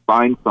somebody may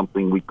find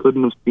something we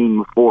couldn't have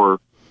seen before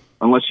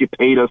unless you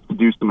paid us to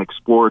do some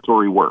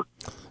exploratory work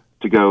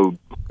to go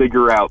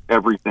figure out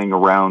everything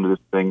around this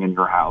thing in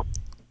your house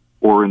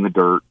or in the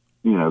dirt.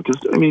 Because,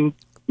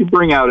 you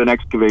bring out an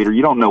excavator,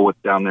 you don't know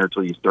what's down there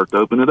until you start to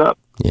open it up.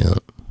 Yeah.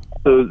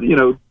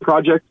 So,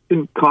 projects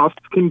costs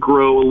can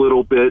grow a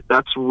little bit.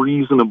 That's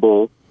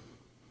reasonable.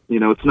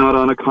 It's not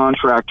on a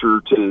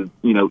contractor to,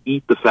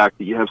 eat the fact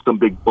that you have some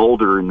big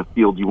boulder in the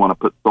field you want to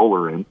put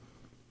solar in.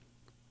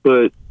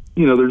 But,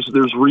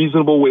 there's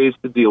reasonable ways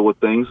to deal with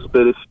things.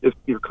 But if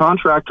your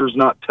contractor's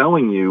not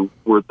telling you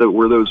where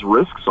those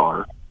risks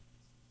are,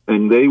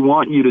 and they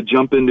want you to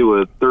jump into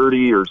a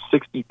 $30,000 or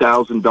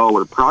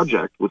 $60,000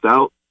 project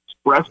without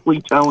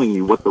expressly telling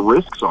you what the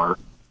risks are,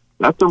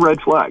 that's a red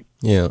flag.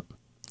 Yeah.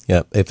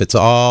 Yep. If it's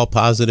all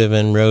positive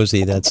and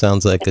rosy, that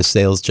sounds like a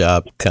sales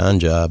job, con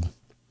job.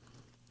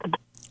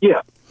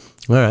 Yeah.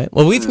 All right.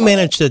 Well, we've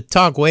managed to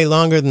talk way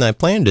longer than I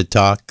planned to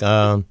talk.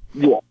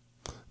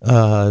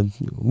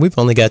 We've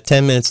only got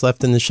 10 minutes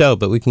left in the show,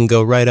 but we can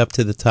go right up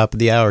to the top of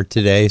the hour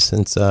today,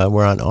 since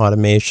we're on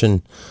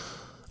automation,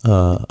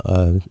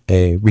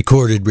 a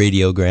recorded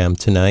radiogram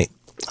tonight.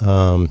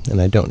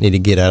 And I don't need to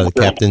get out of the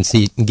captain's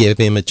seat and give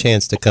him a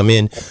chance to come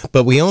in.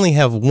 But we only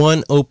have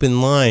one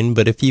open line.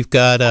 But if you've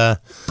got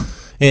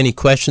any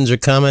questions or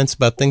comments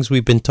about things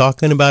we've been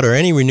talking about, or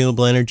any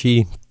renewable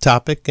energy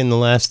topic in the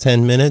last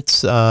 10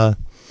 minutes,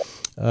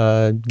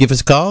 give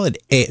us a call at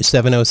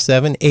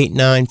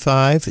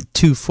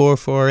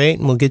 707-895-2448,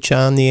 and we'll get you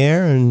on the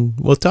air and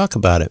we'll talk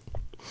about it.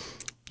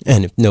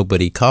 And if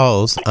nobody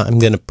calls, I'm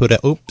going to put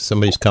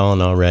somebody's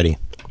calling already.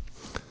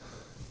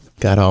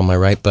 Got all my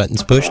right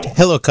buttons pushed.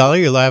 Hello, caller.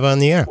 You're live on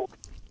the air.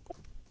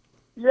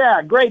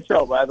 Yeah, great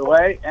show, by the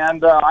way.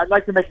 And I'd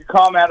like to make a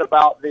comment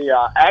about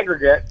the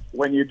aggregate.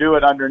 When you do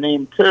it under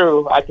NEEM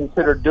 2, I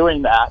considered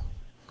doing that.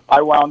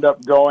 I wound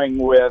up going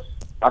with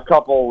a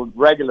couple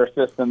regular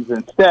systems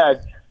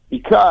instead,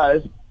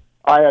 because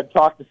I had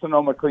talked to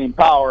Sonoma Clean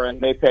Power,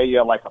 and they pay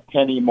you like a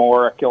penny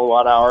more a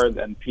kilowatt hour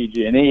than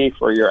PG&E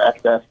for your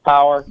excess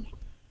power,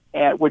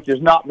 and which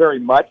is not very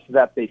much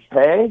that they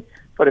pay.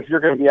 But if you're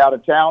going to be out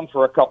of town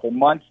for a couple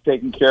months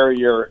taking care of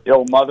your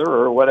ill mother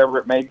or whatever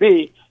it may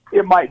be,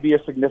 it might be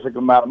a significant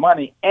amount of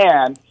money.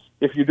 And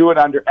if you do it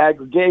under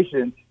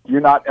aggregation,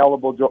 you're not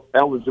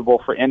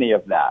eligible for any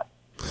of that.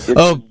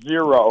 It's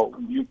zero.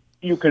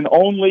 You can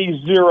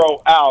only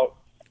zero out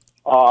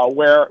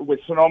where with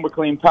Sonoma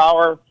Clean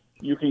Power,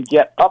 you can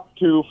get up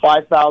to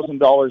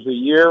 $5,000 a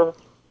year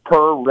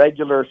per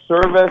regular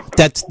service.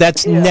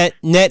 That's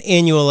net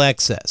annual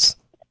excess.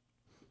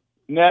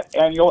 Net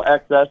annual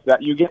excess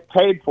that you get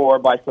paid for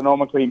by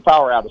Sonoma Clean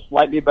Power at a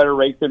slightly better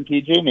rate than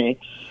PG&E,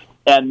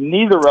 and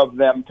neither of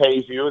them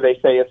pays you. They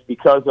say it's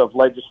because of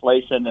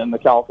legislation in the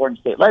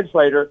California state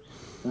legislature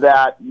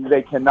that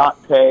they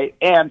cannot pay,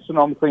 and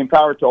Sonoma Clean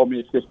Power told me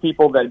it's because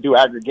people that do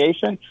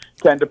aggregation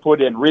tend to put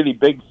in really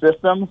big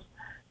systems,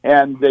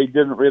 and they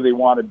didn't really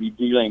want to be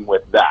dealing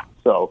with that.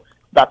 So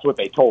that's what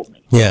they told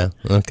me. Yeah,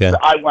 okay. So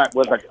I went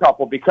with a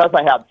couple. Because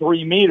I had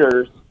 3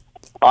 meters,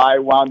 I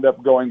wound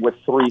up going with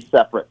 3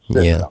 separate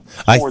systems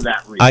for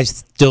that reason. I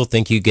still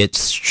think you get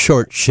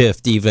short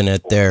shift even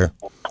at their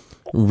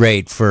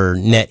rate for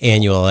net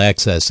annual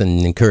excess,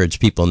 and encourage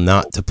people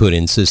not to put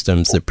in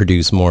systems that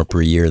produce more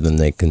per year than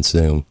they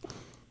consume.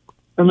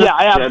 Yeah,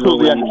 I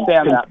absolutely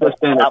understand that.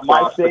 But at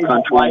my stage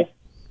of life,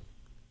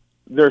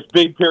 there's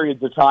big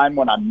periods of time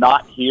when I'm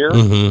not here.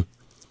 Mm-hmm.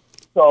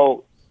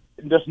 So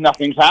just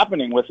nothing's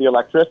happening with the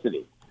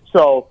electricity.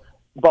 So,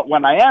 but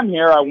when I am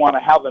here, I want to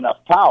have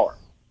enough power.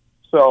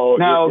 So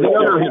now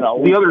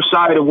the other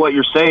side of what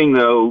you're saying,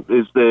 though,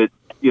 is that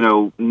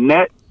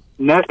net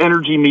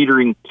energy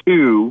metering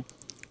 2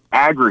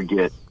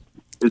 aggregate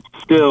is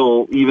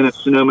still, even if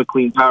Sonoma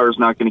Clean Power is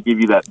not going to give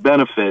you that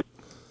benefit,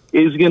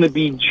 is going to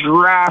be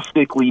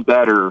drastically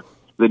better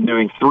than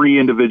doing 3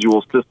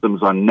 individual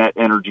systems on net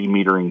energy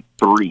metering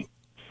 3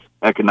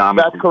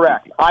 economically. That's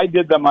correct. I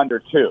did them under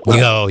 2.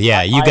 Oh,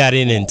 yeah, you got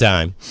in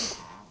time.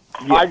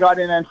 I got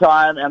in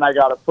time, and I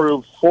got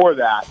approved for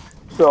that.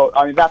 So,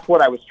 I mean, that's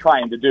what I was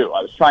trying to do.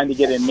 I was trying to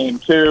get in NEEM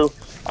 2.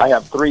 I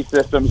have 3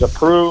 systems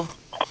approved,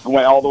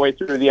 went all the way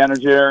through the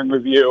engineering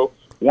review.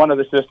 One of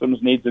the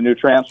systems needs a new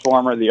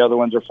transformer. The other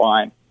ones are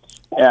fine.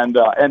 And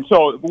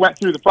so it went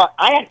through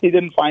I actually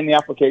didn't find the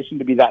application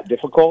to be that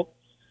difficult,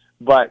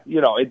 but,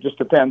 it just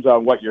depends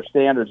on what your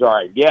standards are,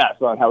 I guess,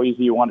 on how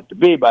easy you want it to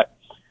be. But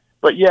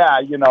yeah,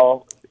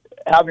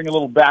 having a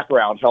little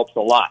background helps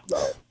a lot,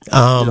 though.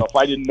 If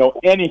I didn't know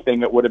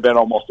anything, it would have been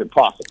almost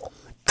impossible.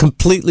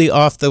 Completely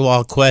off the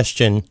wall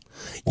question.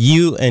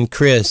 You and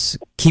Chris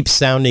keep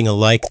sounding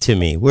alike to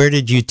me. Where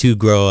did you two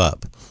grow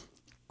up?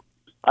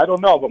 I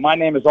don't know, but my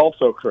name is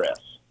also Chris.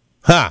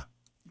 Ha!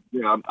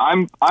 Yeah,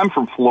 I'm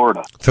from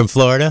Florida. From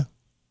Florida?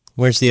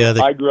 Where's the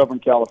other? I grew up in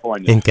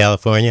California. In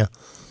California?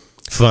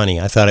 Funny.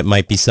 I thought it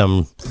might be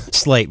some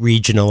slight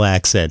regional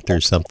accent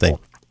or something.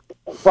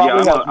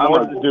 Probably has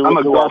more to do with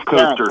a Gulf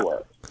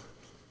Coaster.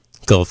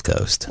 Gulf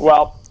Coast.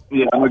 Well,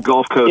 yeah, I'm a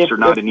Gulf Coaster,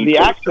 not an East The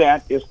Coaster.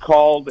 accent is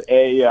called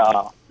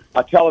a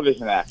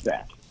television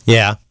accent.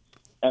 Yeah.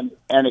 And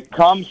it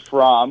comes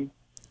from,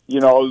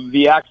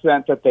 the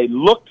accent that they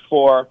looked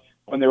for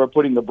when they were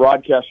putting the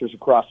broadcasters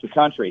across the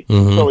country.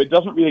 Mm-hmm. So it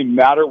doesn't really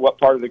matter what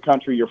part of the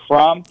country you're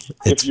from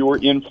if you were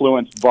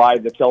influenced by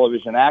the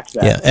television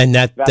accent. Yeah, and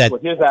that's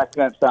what his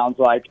accent sounds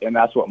like, and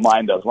that's what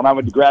mine does. When I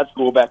went to grad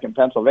school back in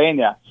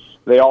Pennsylvania,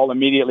 they all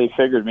immediately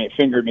fingered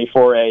me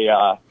for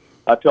a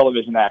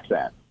television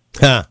accent.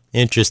 Huh,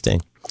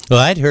 interesting. Well,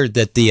 I'd heard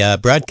that the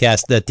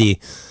broadcast, that the,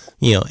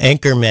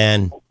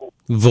 anchorman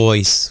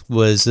voice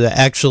was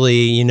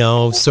actually,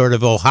 sort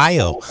of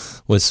Ohio,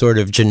 was sort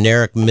of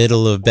generic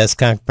middle of best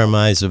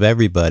compromise of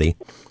everybody.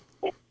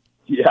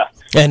 Yeah.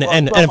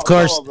 And of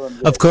course,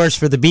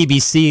 for the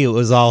BBC, it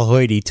was all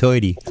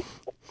hoity-toity.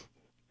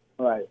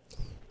 Right.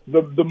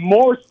 The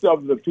most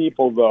of the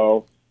people,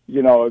 though,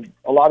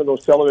 a lot of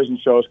those television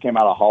shows came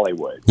out of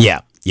Hollywood.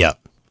 Yeah, yeah.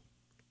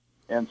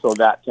 And so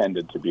that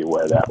tended to be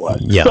where that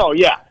was. Yeah. So,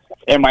 yeah.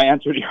 And my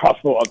answer to your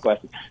follow-up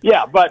question.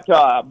 Yeah, but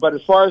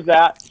as far as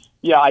that,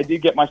 yeah, I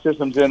did get my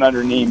systems in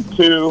under NEAM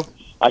 2.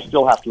 I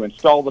still have to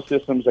install the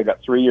systems. I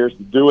got 3 years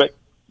to do it.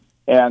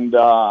 And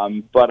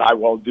but I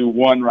will do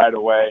one right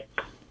away.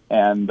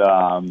 And,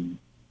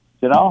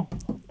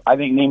 I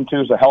think NEAM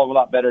 2 is a hell of a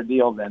lot better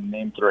deal than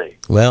NEAM 3.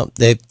 Well,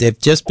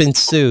 they've just been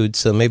sued,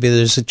 so maybe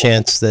there's a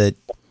chance that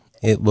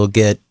it will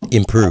get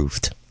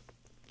improved.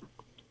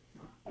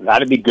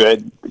 That'd be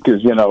good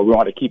because, we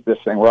want to keep this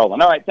thing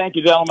rolling. All right. Thank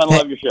you, gentlemen.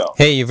 Love your show.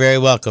 Hey, you're very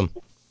welcome.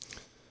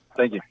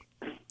 Thank you.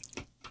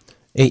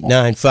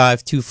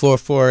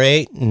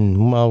 895-2448.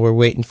 And while we're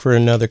waiting for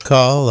another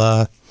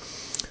call,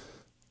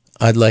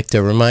 I'd like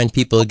to remind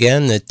people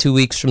again that 2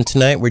 weeks from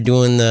tonight, we're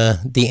doing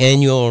the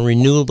annual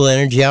Renewable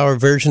Energy Hour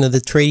version of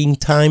the Trading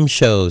Time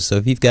Show. So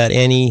if you've got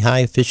any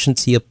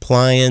high-efficiency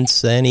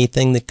appliance,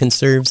 anything that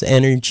conserves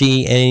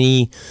energy,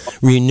 any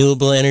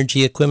renewable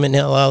energy equipment,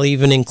 hell, I'll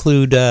even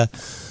include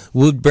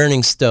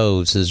wood-burning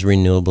stoves as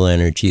renewable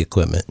energy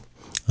equipment.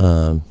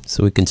 So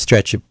we can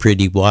stretch it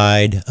pretty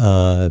wide,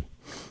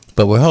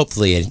 but we're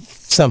hopefully it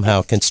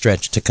somehow can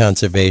stretch to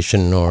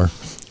conservation or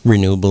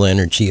renewable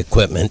energy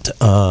equipment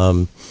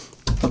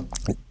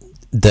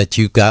that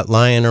you've got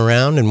lying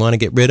around and want to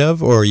get rid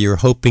of, or you're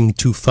hoping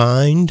to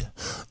find,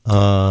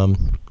 because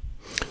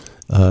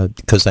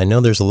I know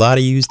there's a lot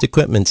of used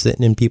equipment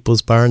sitting in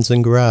people's barns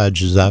and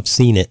garages. I've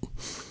seen it.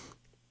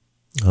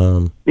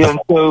 And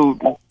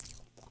so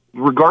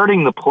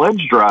regarding the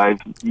pledge drive,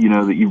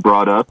 that you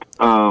brought up,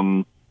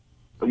 one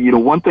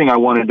thing I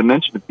wanted to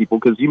mention to people,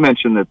 because you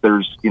mentioned that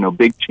there's,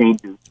 big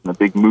changes and a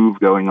big move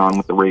going on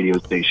with the radio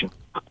station.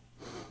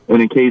 And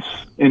in case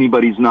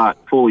anybody's not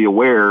fully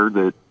aware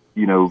that,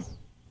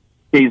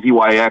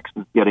 KZYX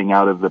is getting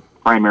out of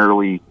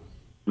primarily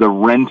the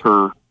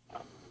renter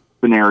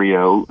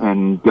scenario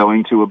and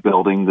going to a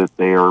building that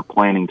they are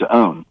planning to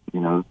own.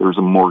 There's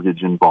a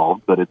mortgage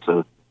involved, but it's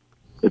a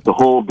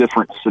whole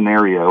different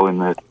scenario in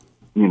that,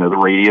 the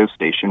radio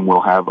station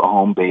will have a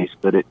home base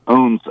that it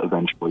owns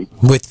eventually.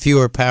 With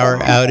fewer power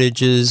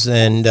outages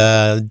and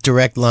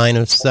direct line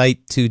of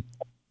sight to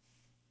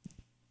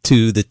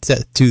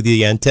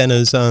the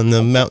antennas on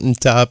the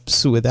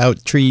mountaintops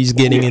without trees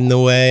getting in the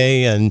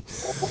way, and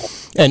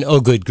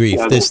oh good grief,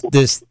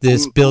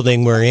 this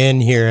building we're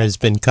in here has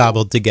been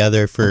cobbled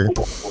together for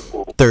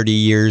 30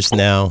 years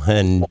now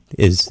and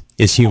is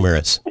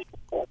humorous.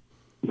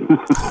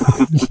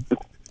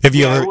 Have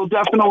you ever? It will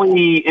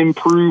definitely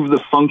improve the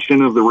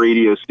function of the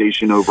radio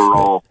station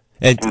overall.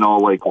 In all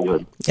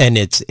likelihood. And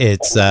it's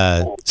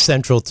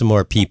central to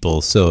more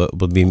people, so it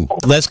will be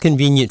less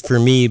convenient for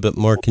me, but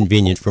more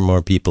convenient for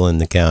more people in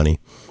the county.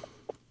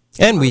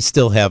 And we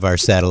still have our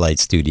satellite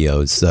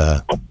studios,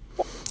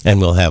 and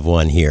we'll have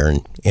one here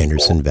in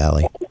Anderson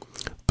Valley.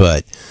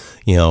 But,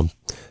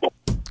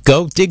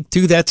 go dig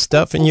through that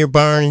stuff in your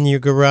barn and your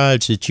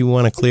garage that you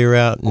want to clear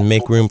out and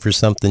make room for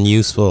something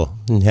useful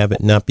and have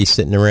it not be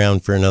sitting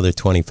around for another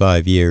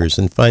 25 years,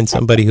 and find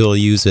somebody who will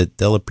use it.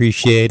 They'll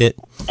appreciate it.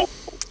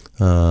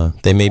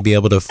 They may be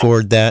able to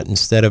afford that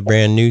instead of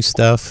brand new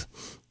stuff.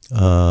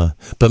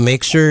 But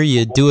make sure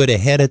you do it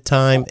ahead of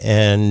time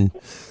and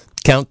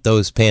count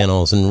those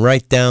panels and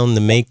write down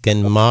the make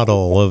and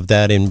model of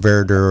that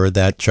inverter or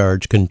that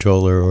charge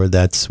controller or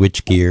that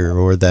switchgear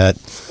or that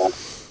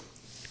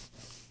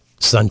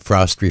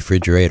Sunfrost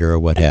refrigerator or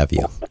what have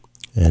you,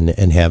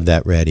 and have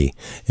that ready.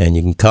 And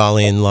you can call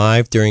in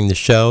live during the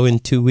show in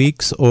 2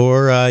 weeks,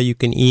 or you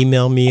can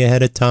email me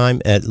ahead of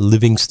time at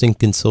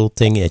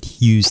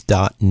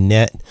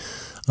livingstonconsulting@hughes.net.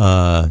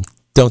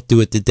 Don't do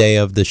it the day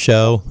of the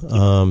show.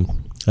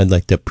 I'd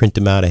like to print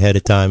them out ahead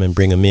of time and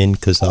bring them in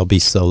because I'll be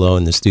solo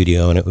in the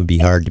studio, and it would be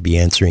hard to be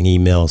answering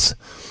emails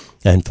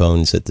and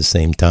phones at the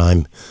same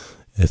time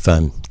if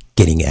I'm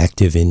getting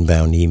active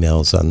inbound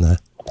emails on the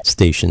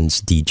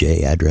station's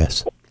DJ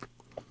address.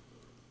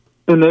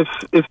 And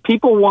if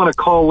people want to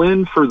call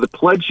in for the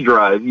pledge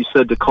drive, you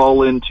said to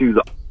call into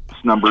the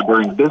office number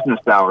during business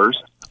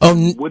hours.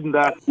 Wouldn't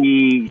that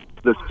be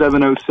the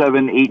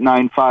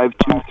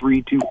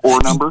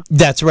 707-895-2324 number?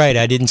 That's right.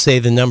 I didn't say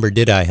the number,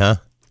 did I, huh?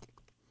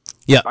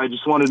 Yeah. I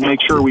just wanted to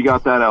make sure we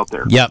got that out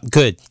there. Yeah,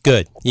 good.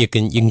 You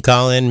can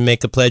call in and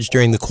make a pledge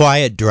during the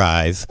quiet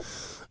drive.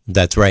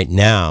 That's right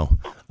now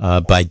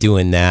by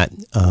doing that.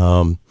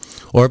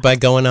 Or by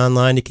going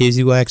online to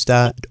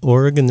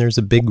kzyx.org, and there's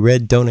a big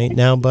red Donate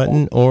Now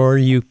button. Or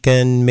you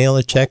can mail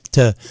a check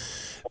to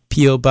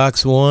P.O.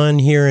 Box 1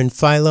 here in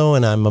Philo,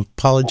 and I'm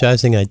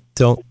apologizing, I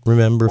don't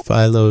remember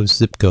Philo's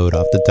zip code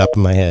off the top of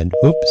my head.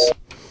 Oops,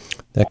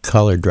 that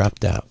color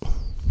dropped out.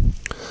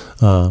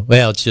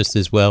 Well, it's just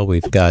as well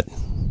we've got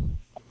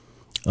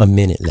a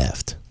minute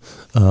left.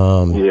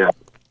 Yeah.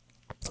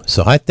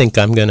 So I think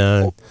I'm going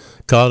to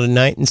call it a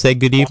night and say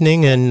good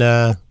evening and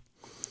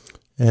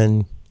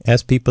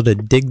ask people to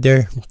dig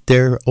their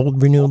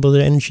old renewable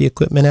energy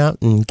equipment out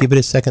and give it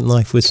a second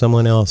life with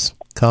someone else.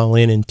 Call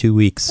in 2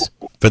 weeks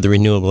for the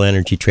renewable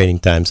energy trading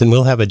times, and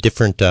we'll have a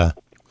different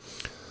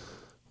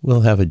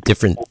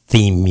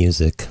theme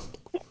music.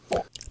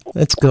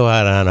 Let's go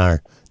out on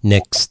our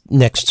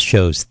next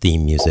show's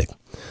theme music.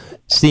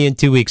 See you in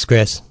 2 weeks,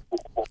 Chris.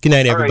 Good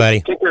night, everybody.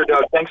 All right. Take care,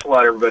 Doug. Thanks a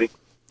lot, everybody.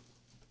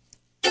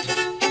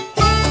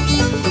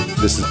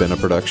 This has been a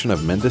production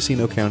of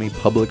Mendocino County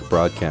Public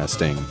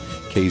Broadcasting.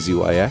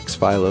 KZYX,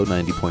 Philo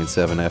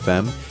 90.7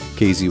 FM,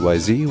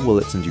 KZYZ,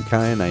 Willits and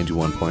Ukiah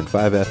 91.5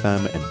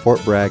 FM, and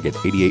Fort Bragg at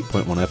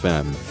 88.1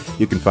 FM.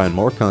 You can find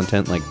more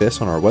content like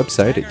this on our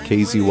website at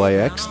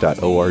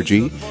kzyx.org,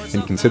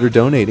 and consider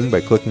donating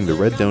by clicking the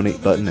red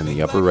donate button in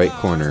the upper right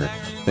corner.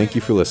 Thank you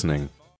for listening.